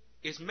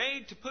is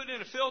made to put in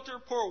a filter,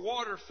 pour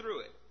water through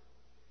it.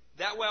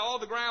 That way all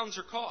the grounds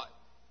are caught.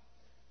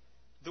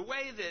 The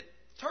way that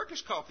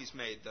Turkish coffee is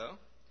made, though,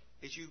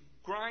 is you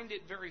grind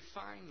it very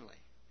finely.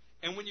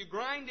 And when you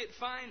grind it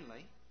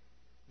finely,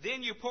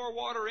 then you pour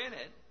water in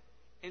it,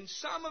 and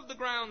some of the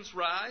grounds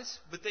rise,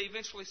 but they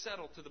eventually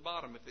settle to the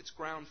bottom if it's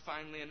ground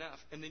finely enough,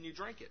 and then you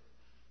drink it.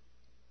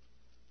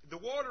 The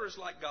water is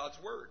like God's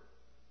Word,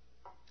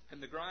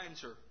 and the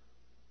grinds are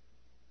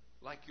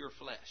like your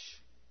flesh.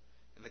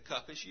 And the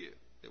cup is you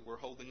that we're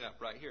holding up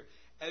right here.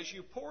 As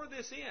you pour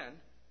this in,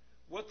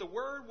 what the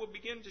Word will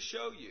begin to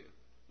show you,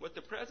 what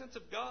the presence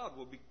of God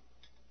will be...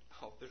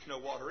 Oh, there's no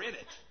water in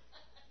it.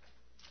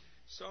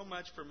 So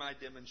much for my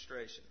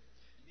demonstration.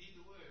 You need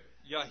the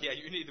Word. Yeah,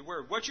 you need the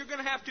Word. What you're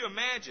going to have to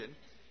imagine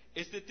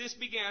is that this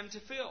began to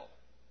fill.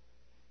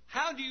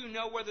 How do you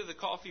know whether the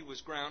coffee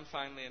was ground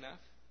finely enough?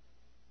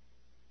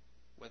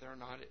 Whether or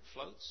not it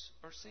floats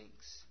or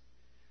sinks.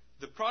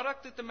 The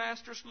product that the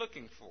Master's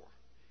looking for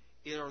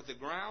are the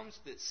grounds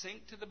that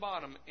sink to the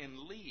bottom and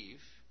leave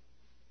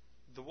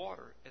the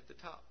water at the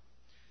top.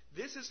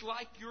 This is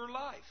like your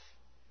life.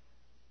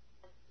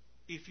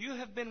 If you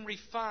have been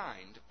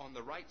refined on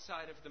the right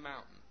side of the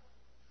mountain,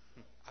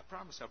 I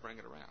promise I'll bring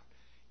it around.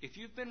 If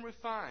you've been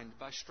refined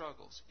by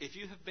struggles, if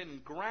you have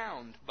been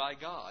ground by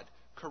God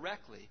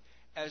correctly,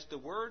 as the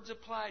Word's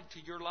applied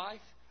to your life,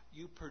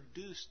 you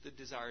produce the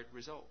desired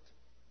result.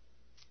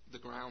 The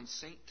grounds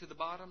sink to the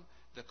bottom,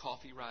 the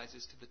coffee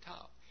rises to the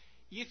top.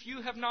 If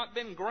you have not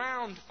been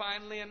ground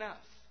finely enough,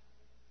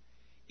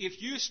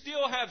 if you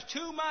still have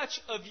too much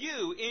of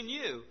you in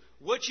you,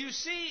 what you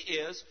see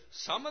is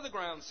some of the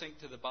grounds sink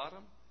to the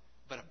bottom,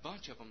 but a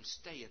bunch of them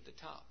stay at the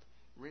top,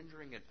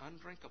 rendering it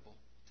undrinkable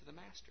to the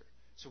Master.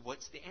 So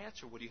what's the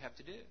answer? What do you have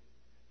to do?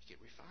 You get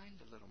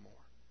refined a little more.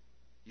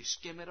 You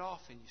skim it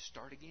off and you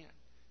start again.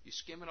 You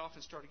skim it off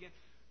and start again.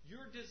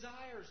 your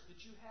desires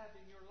that you have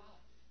in your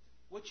life.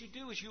 What you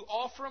do is you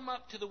offer them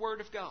up to the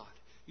Word of God.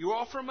 You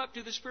offer them up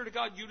to the Spirit of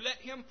God. You let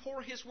Him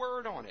pour His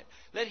Word on it.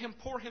 Let Him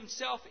pour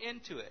Himself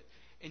into it.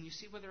 And you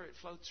see whether it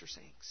floats or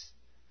sinks.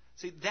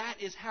 See, that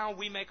is how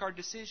we make our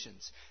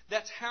decisions.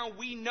 That's how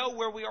we know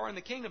where we are in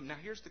the kingdom. Now,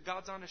 here's the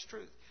God's honest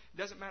truth. It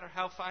doesn't matter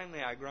how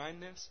finely I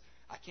grind this.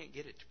 I can't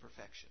get it to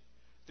perfection.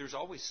 There's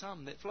always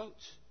some that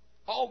floats.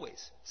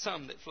 Always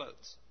some that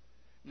floats.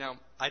 Now,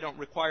 I don't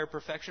require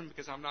perfection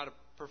because I'm not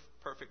a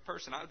perfect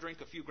person. I'll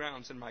drink a few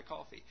grounds in my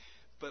coffee.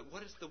 But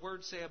what does the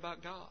Word say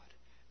about God?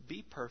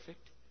 Be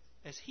perfect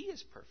as He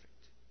is perfect.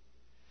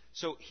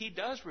 So He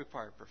does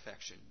require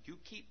perfection. You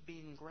keep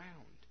being ground.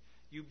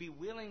 You be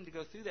willing to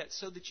go through that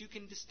so that you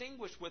can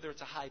distinguish whether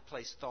it's a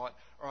high-placed thought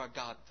or a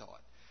God thought.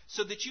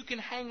 So that you can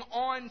hang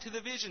on to the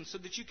vision. So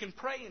that you can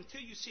pray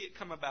until you see it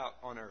come about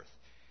on earth.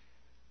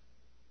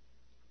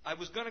 I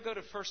was going to go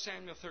to 1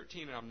 Samuel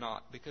 13, and I'm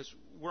not, because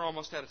we're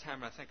almost out of time,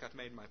 and I think I've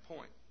made my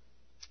point.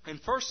 In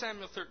 1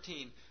 Samuel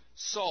 13,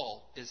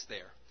 Saul is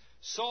there.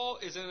 Saul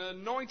is an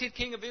anointed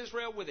king of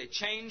Israel with a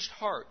changed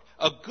heart.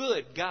 A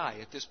good guy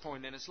at this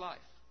point in his life.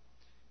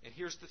 And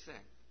here's the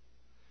thing.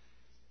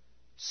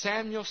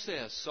 Samuel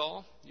says,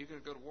 Saul, you're going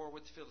to go to war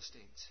with the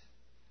Philistines.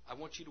 I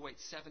want you to wait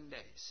 7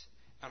 days.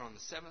 And on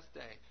the 7th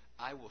day,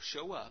 I will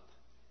show up,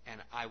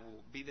 and I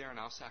will be there, and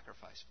I'll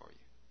sacrifice for you.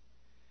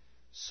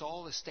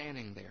 Saul is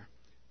standing there.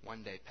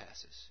 1 day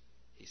passes.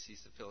 He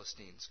sees the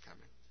Philistines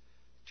coming.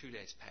 2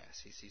 days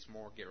pass. He sees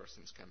more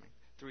garrisons coming.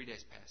 3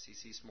 days pass. He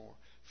sees more.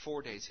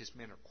 4 days, his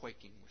men are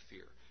quaking with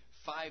fear.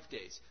 5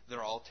 days,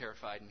 they're all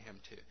terrified, and him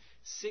too.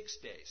 6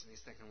 days, and he's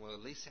thinking, well,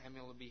 at least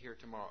Samuel will be here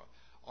tomorrow.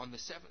 On the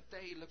 7th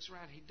day, he looks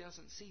around. He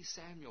doesn't see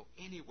Samuel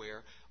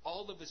anywhere.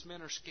 All of his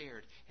men are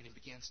scared, and he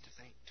begins to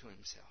think to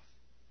himself,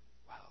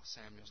 wow,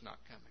 Samuel's not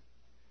coming.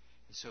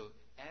 And so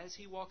as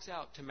he walks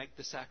out to make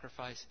the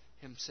sacrifice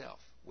himself,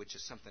 which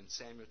is something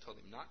Samuel told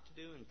him not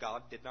to do and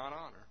God did not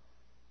honor,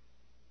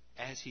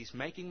 as he's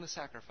making the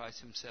sacrifice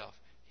himself,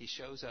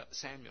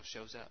 Samuel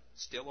shows up.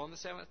 Still on the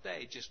 7th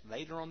day, just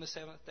later on the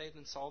 7th day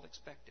than Saul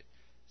expected.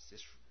 Does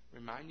this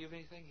remind you of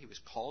anything? He was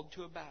called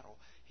to a battle.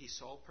 He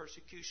saw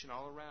persecution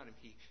all around him.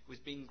 He was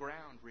being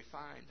ground,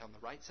 refined on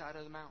the right side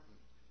of the mountain.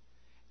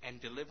 And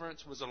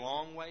deliverance was a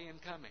long way in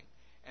coming.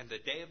 And the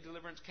day of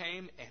deliverance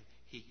came, and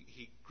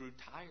he grew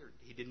tired.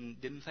 He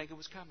didn't think it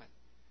was coming.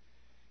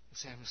 And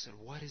Samuel said,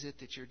 what is it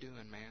that you're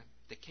doing, man?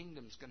 The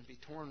kingdom's going to be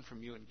torn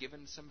from you and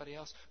given to somebody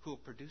else who will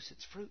produce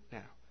its fruit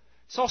now.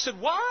 Saul said,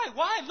 why?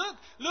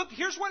 Look,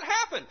 here's what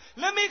happened.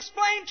 Let me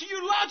explain to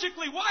you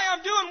logically why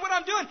I'm doing what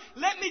I'm doing.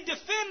 Let me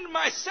defend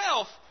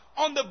myself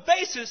on the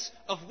basis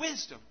of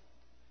wisdom.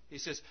 He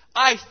says,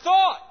 I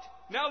thought.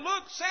 Now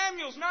look,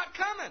 Samuel's not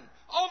coming.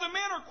 All the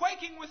men are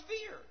quaking with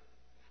fear.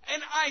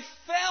 And I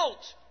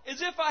felt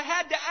as if I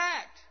had to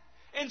act.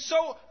 And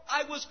so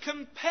I was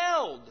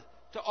compelled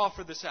to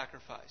offer the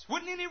sacrifice.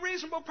 Wouldn't any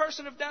reasonable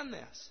person have done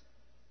this?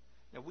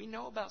 Now we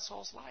know about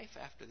Saul's life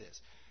after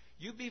this.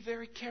 You be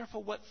very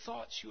careful what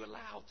thoughts you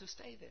allow to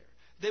stay there.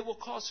 They will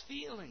cause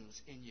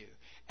feelings in you.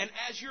 And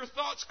as your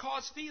thoughts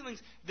cause feelings,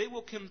 they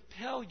will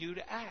compel you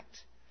to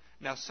act.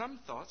 Now some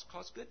thoughts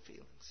cause good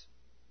feelings.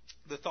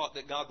 The thought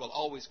that God will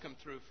always come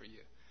through for you.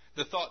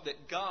 The thought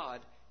that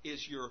God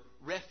is your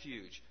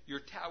refuge, your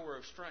tower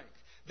of strength.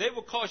 They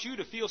will cause you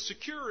to feel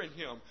secure in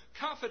Him,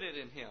 confident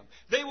in Him.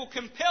 They will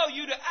compel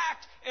you to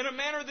act in a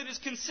manner that is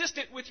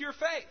consistent with your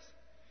faith.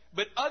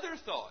 But other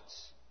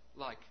thoughts,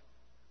 like,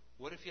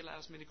 what if He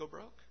allows me to go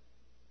broke?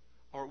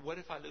 Or what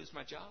if I lose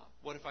my job?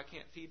 What if I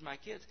can't feed my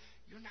kids?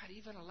 You're not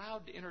even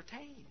allowed to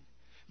entertain.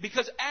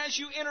 Because as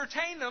you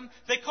entertain them,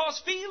 they cause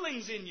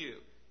feelings in you.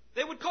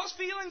 They would cause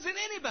feelings in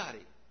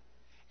anybody.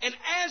 And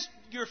as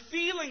your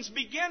feelings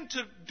begin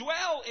to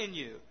dwell in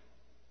you,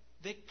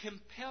 they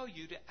compel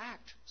you to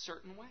act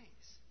certain ways.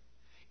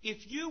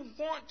 If you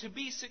want to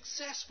be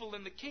successful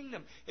in the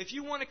kingdom, if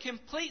you want to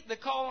complete the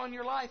call on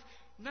your life,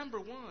 number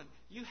one,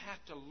 you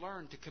have to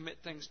learn to commit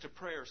things to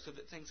prayer so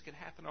that things can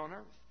happen on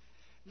earth.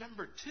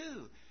 Number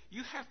two,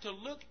 you have to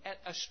look at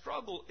a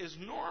struggle as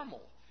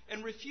normal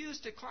and refuse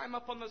to climb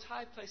up on those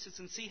high places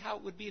and see how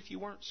it would be if you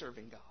weren't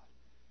serving God.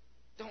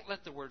 Don't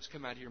let the words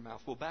come out of your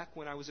mouth. Well, back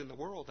when I was in the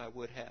world, I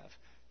would have.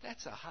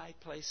 That's a high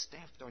place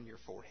stamped on your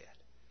forehead.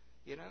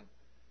 You know?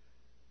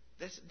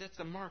 That's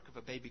the mark of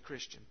a baby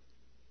Christian.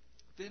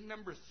 Then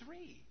number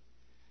three,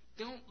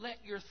 don't let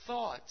your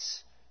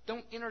thoughts,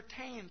 don't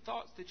entertain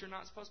thoughts that you're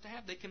not supposed to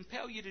have. They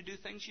compel you to do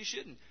things you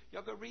shouldn't.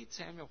 Y'all go read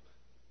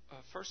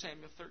 1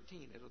 Samuel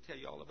 13. It'll tell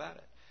you all about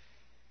it.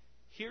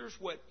 Here's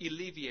what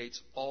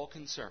alleviates all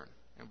concern.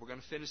 And we're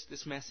going to finish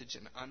this message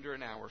in under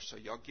an hour, so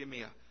y'all give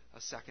me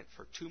a second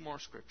for 2 more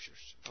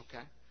scriptures,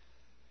 okay?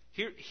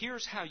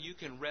 Here's how you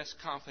can rest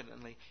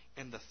confidently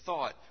in the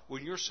thought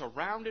when you're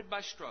surrounded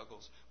by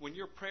struggles, when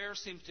your prayer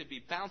seems to be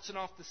bouncing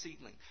off the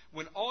ceiling,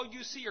 when all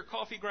you see are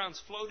coffee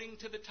grounds floating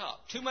to the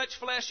top, too much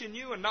flesh in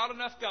you and not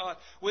enough God,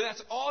 when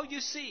that's all you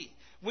see,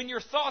 when your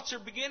thoughts are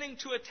beginning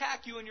to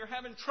attack you and you're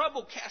having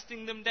trouble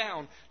casting them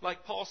down,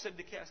 like Paul said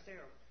to cast down.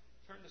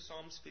 Turn to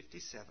Psalms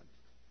 57.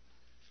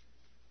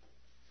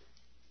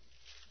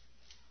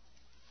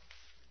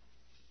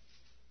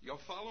 Y'all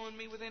following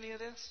me with any of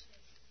this?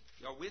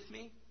 Y'all with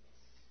me?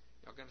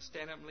 Y'all going to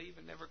stand up and leave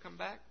and never come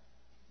back?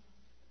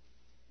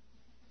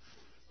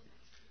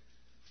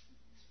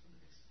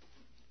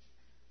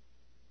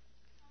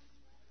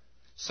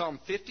 Psalm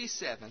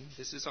 57,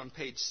 this is on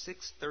page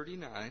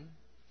 639.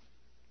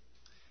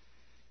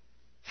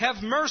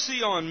 Have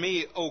mercy on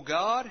me, O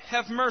God,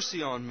 have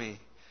mercy on me.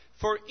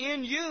 For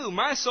in you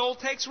my soul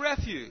takes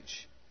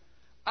refuge.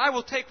 I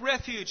will take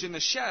refuge in the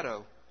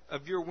shadow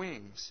of your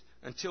wings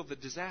until the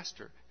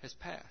disaster has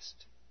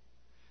passed.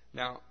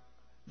 Now,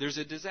 there's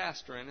a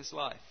disaster in his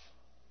life.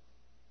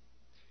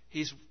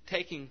 He's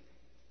taking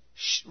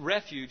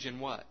refuge in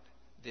what?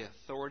 The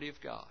authority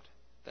of God.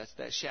 That's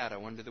that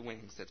shadow under the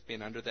wings that's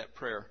been under that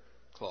prayer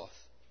cloth.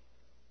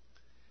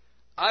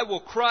 I will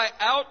cry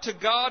out to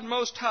God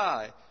Most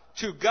High,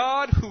 to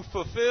God who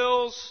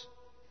fulfills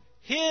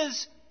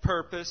His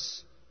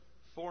purpose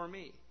for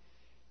me.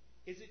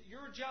 Is it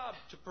your job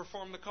to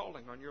perform the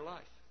calling on your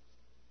life?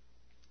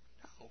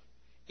 No.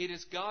 It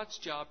is God's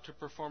job to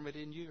perform it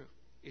in you.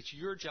 It's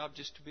your job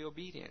just to be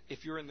obedient.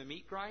 If you're in the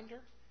meat grinder,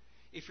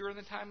 if you're in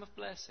the time of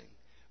blessing,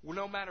 well,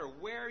 no matter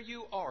where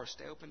you are,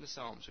 stay open to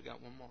Psalms. We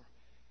got one more.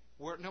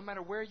 No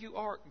matter where you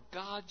are,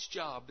 God's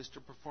job is to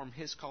perform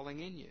His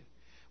calling in you.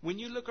 When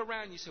you look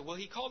around, you say, well,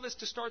 He called us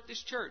to start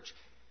this church.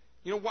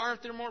 Why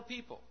aren't there more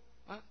people?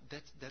 Well,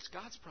 that's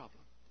God's problem.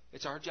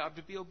 It's our job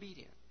to be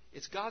obedient.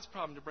 It's God's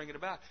problem to bring it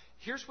about.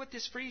 Here's what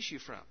this frees you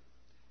from.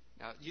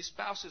 Now, you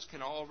spouses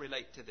can all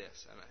relate to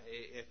this. And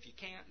if you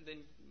can't, then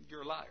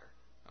you're a liar.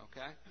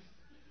 Okay?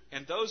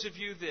 And those of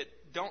you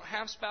that don't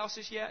have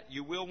spouses yet,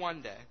 you will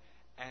one day.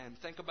 And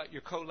think about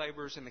your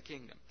co-laborers in the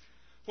kingdom.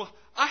 Well,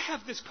 I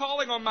have this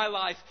calling on my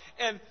life,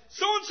 and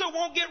so-and-so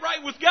won't get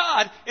right with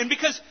God, and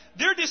because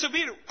they're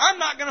disobedient, I'm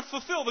not going to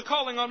fulfill the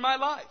calling on my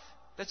life.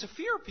 That's a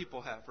fear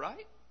people have,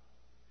 right?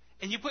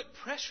 And you put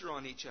pressure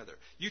on each other.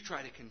 You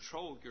try to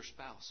control your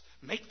spouse.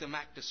 Make them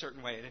act a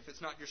certain way. And if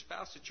it's not your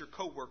spouse, it's your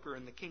co-worker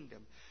in the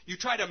kingdom. You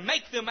try to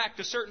make them act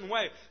a certain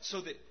way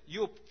so that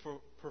you'll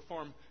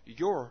perform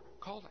your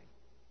calling.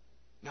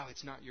 No,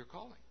 it's not your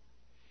calling.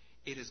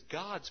 It is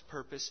God's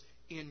purpose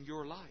in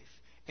your life.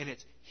 And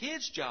it's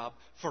His job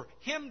for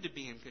Him to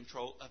be in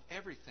control of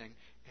everything.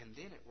 And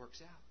then it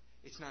works out.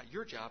 It's not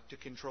your job to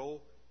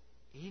control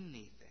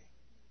anything.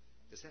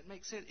 Does that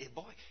make sense?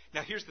 Boy,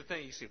 now here's the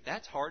thing. You see,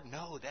 that's hard.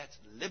 No, that's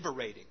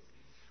liberating.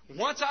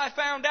 Once I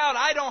found out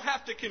I don't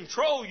have to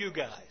control you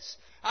guys.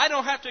 I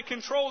don't have to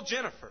control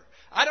Jennifer.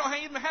 I don't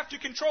even have to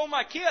control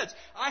my kids.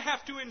 I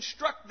have to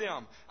instruct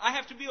them. I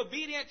have to be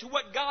obedient to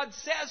what God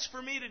says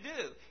for me to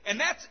do. And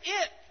that's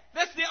it.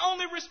 That's the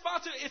only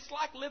responsibility. It's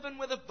like living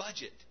with a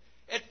budget.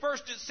 At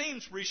first it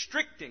seems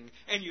restricting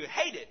and you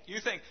hate it.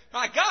 You think,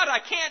 my God, I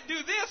can't do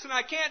this and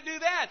I can't do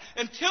that.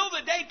 Until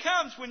the day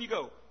comes when you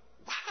go,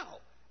 wow,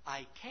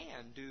 I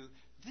can do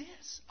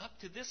this up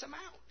to this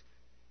amount.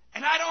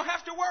 And I don't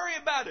have to worry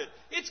about it.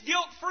 It's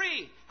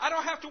guilt-free. I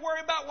don't have to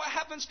worry about what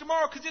happens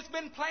tomorrow because it's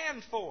been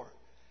planned for.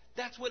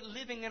 That's what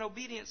living in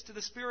obedience to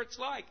the Spirit's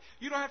like.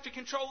 You don't have to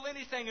control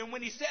anything. And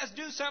when He says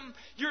do something,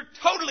 you're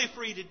totally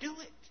free to do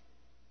it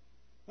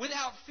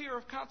without fear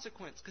of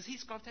consequence because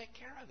He's going to take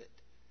care of it.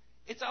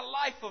 It's a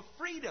life of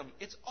freedom.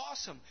 It's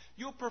awesome.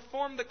 You'll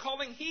perform the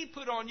calling He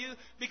put on you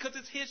because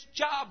it's His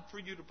job for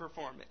you to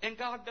perform it. And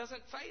God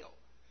doesn't fail.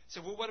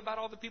 So, well, what about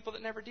all the people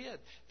that never did?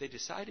 They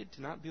decided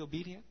to not be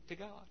obedient to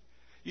God.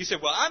 You said,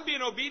 well, I'm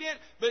being obedient,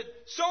 but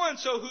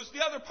so-and-so who's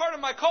the other part of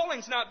my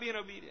calling's not being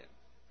obedient.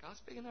 God's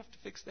big enough to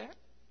fix that.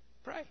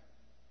 Pray.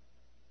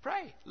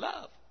 Pray.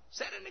 Love.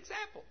 Set an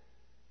example.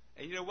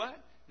 And you know what?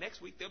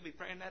 Next week they'll be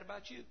praying that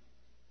about you.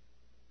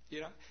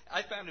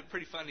 I found it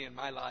pretty funny in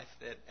my life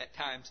that at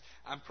times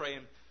I'm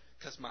praying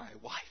because my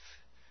wife,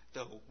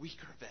 the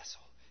weaker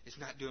vessel, is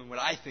not doing what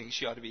I think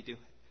she ought to be doing.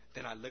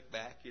 Then I look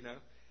back, and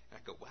I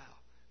go, wow,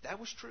 that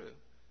was true.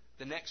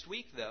 The next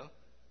week, though,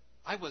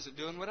 I wasn't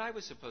doing what I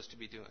was supposed to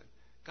be doing.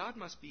 God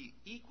must be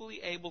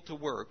equally able to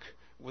work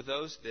with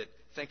those that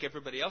think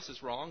everybody else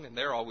is wrong and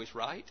they're always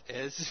right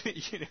as,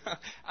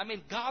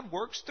 God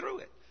works through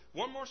it.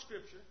 One more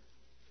scripture.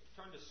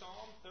 Turn to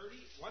Psalm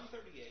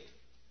 138.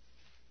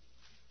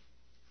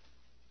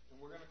 And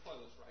we're going to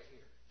close right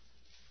here.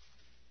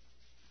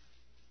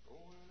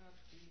 Going up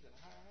to the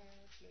high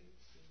places.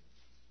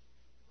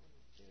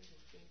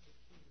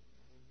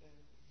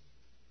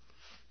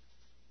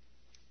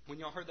 When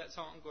y'all heard that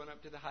song, going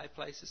up to the high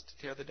places to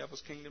tear the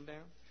devil's kingdom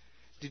down,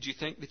 did you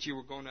think that you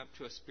were going up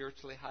to a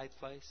spiritually high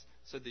place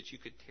so that you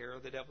could tear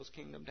the devil's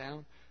kingdom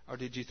down? Or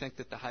did you think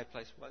that the high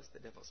place was the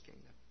devil's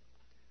kingdom?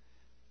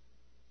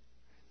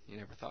 You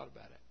never thought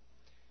about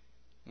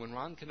it. When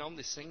Ron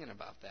Canola's singing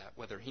about that,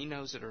 whether he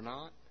knows it or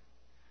not,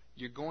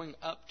 you're going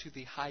up to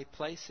the high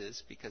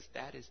places because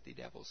that is the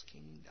devil's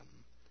kingdom,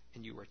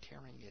 and you are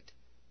tearing it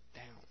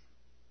down.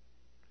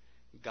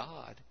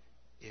 God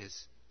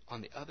is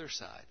on the other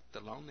side, the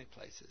lonely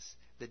places,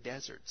 the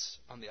deserts,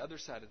 on the other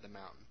side of the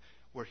mountain,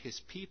 where His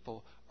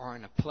people are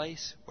in a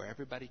place where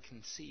everybody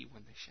can see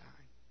when they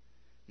shine,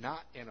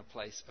 not in a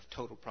place of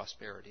total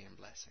prosperity and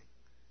blessing.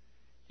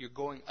 You're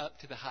going up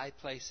to the high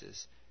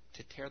places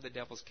to tear the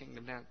devil's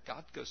kingdom down.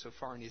 God goes so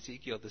far in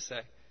Ezekiel to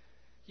say,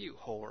 you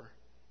whore,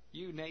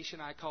 you nation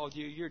I called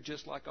you, you're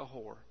just like a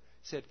whore.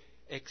 He said,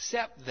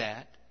 except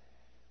that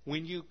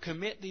when you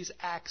commit these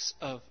acts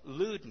of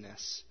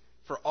lewdness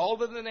for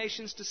all of the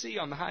nations to see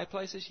on the high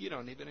places, you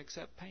don't even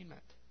accept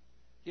payment.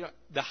 You know,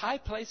 the high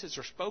places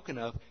are spoken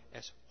of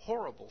as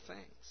horrible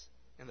things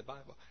in the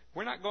Bible.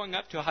 We're not going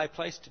up to a high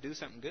place to do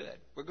something good.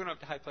 We're going up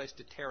to a high place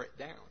to tear it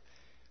down.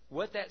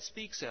 What that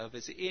speaks of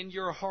is in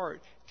your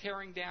heart,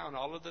 tearing down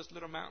all of those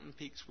little mountain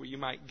peaks where you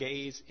might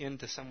gaze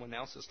into someone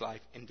else's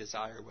life and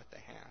desire what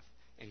they have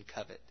and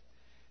covet.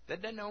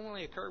 That doesn't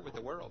only occur with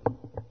the world.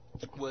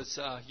 Was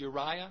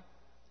Uriah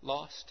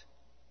lost?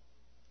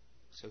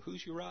 So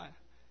who's Uriah?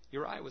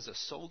 Uriah was a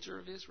soldier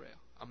of Israel,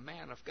 a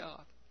man of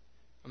God,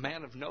 a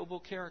man of noble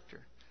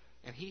character.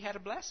 And he had a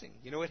blessing.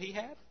 You know what he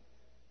had?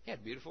 He had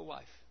a beautiful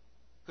wife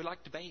who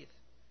liked to bathe.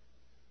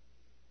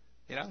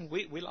 You know,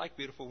 we like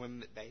beautiful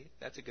women that bathe.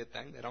 That's a good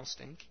thing. They don't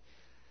stink.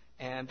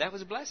 And that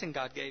was a blessing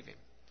God gave him.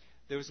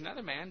 There was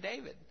another man,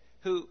 David,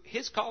 who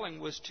his calling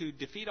was to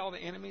defeat all the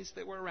enemies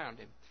that were around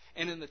him.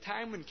 And in the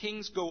time when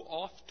kings go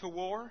off to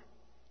war,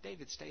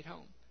 David stayed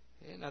home.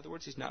 In other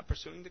words, he's not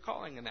pursuing the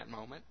calling in that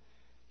moment.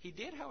 He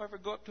did, however,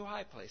 go up to a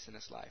high place in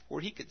his life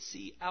where he could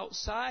see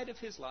outside of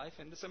his life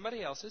into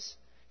somebody else's.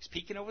 He's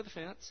peeking over the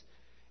fence,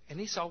 and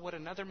he saw what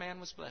another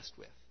man was blessed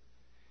with.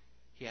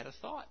 He had a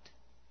thought.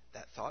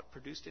 That thought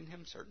produced in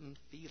him certain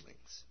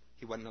feelings.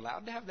 He wasn't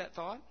allowed to have that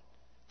thought.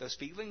 Those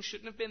feelings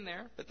shouldn't have been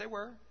there, but they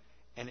were.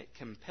 And it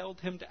compelled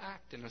him to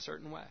act in a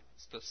certain way.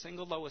 It's the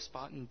single lowest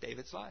spot in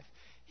David's life.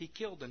 He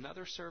killed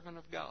another servant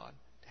of God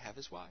to have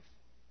his wife.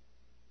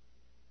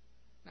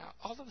 Now,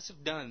 all of us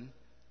have done,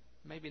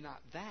 maybe not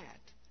that,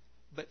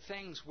 but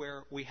things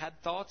where we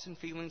had thoughts and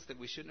feelings that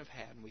we shouldn't have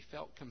had, and we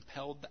felt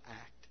compelled to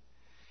act.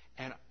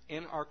 And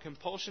in our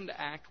compulsion to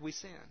act, we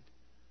sinned.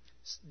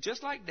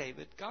 Just like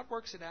David, God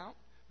works it out.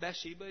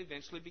 Bathsheba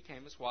eventually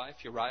became his wife.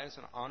 Uriah is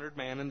an honored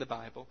man in the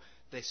Bible.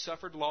 They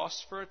suffered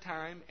loss for a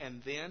time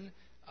and then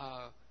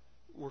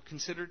were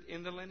considered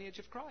in the lineage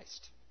of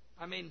Christ.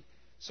 I mean,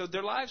 so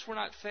their lives were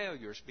not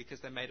failures because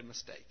they made a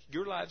mistake.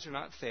 Your lives are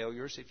not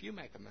failures if you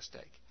make a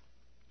mistake.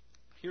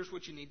 Here's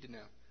what you need to know.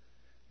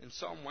 In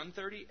Psalm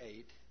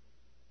 138,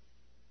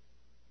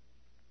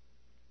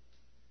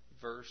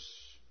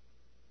 verse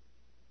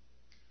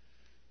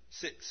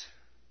 6.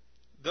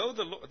 Though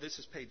the Lord, this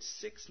is page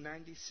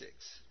 696.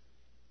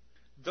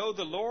 Though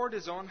the Lord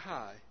is on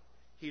high,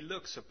 he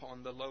looks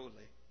upon the lowly,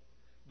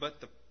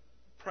 but the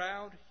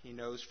proud he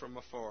knows from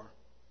afar.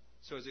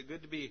 So is it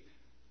good to be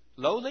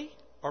lowly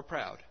or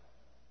proud?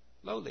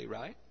 Lowly,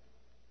 right?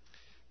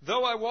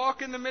 Though I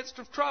walk in the midst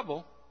of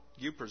trouble,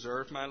 you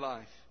preserve my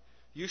life.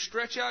 You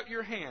stretch out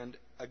your hand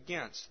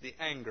against the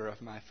anger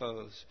of my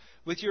foes.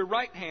 With your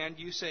right hand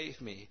you save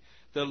me.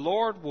 The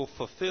Lord will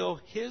fulfill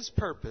his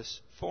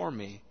purpose for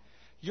me.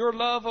 Your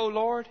love, O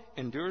Lord,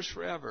 endures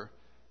forever.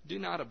 Do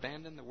not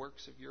abandon the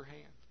works of your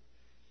hand.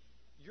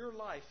 Your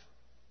life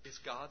is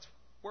God's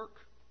work.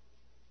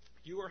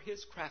 You are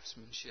his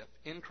craftsmanship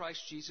in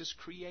Christ Jesus,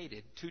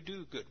 created to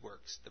do good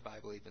works, the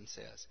Bible even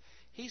says.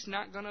 He's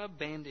not going to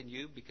abandon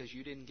you because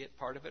you didn't get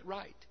part of it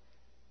right.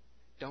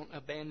 Don't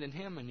abandon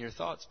him in your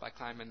thoughts by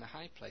climbing the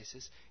high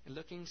places and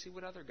looking and see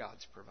what other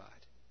gods provide.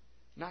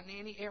 Not in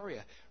any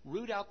area.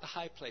 Root out the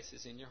high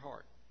places in your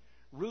heart.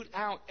 Root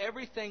out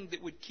everything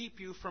that would keep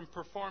you from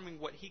performing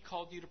what he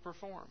called you to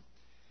perform.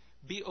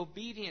 Be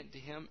obedient to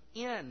him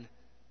in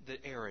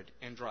the arid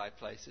and dry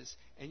places.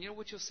 And you know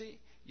what you'll see?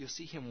 You'll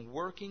see him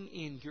working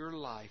in your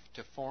life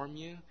to form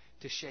you,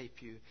 to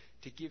shape you,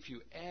 to give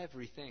you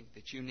everything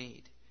that you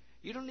need.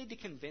 You don't need to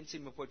convince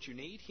him of what you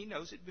need. He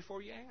knows it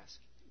before you ask.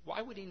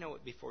 Why would he know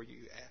it before you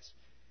ask?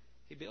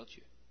 He built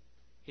you.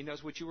 He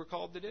knows what you were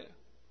called to do.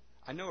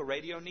 I know a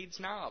radio needs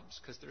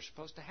knobs because they're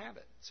supposed to have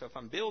it. So if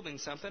I'm building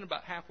something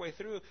about halfway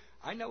through,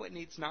 I know it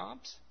needs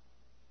knobs.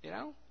 You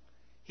know?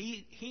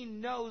 He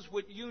knows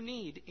what you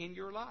need in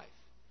your life.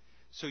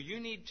 So you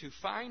need to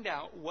find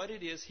out what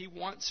it is he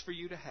wants for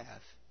you to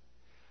have,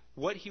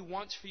 what he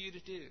wants for you to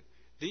do.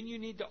 Then you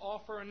need to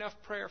offer enough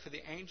prayer for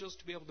the angels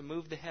to be able to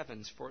move the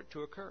heavens for it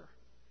to occur.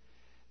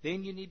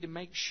 Then you need to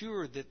make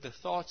sure that the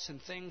thoughts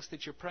and things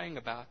that you're praying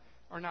about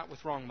are not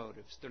with wrong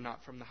motives. They're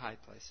not from the high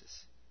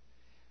places.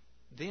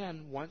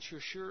 Then, once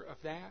you're sure of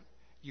that,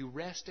 you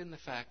rest in the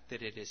fact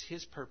that it is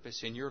his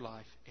purpose in your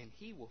life, and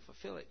he will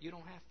fulfill it. You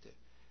don't have to.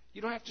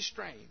 You don't have to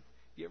strain.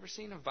 You ever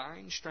seen a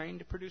vine strain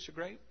to produce a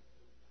grape?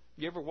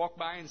 You ever walk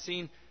by and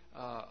seen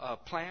a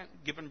plant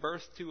giving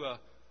birth to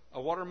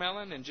a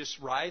watermelon and just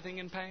writhing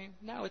in pain?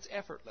 No, it's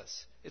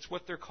effortless. It's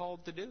what they're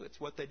called to do. It's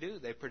what they do.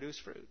 They produce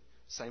fruit.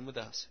 Same with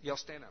us. Y'all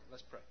stand up.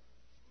 Let's pray.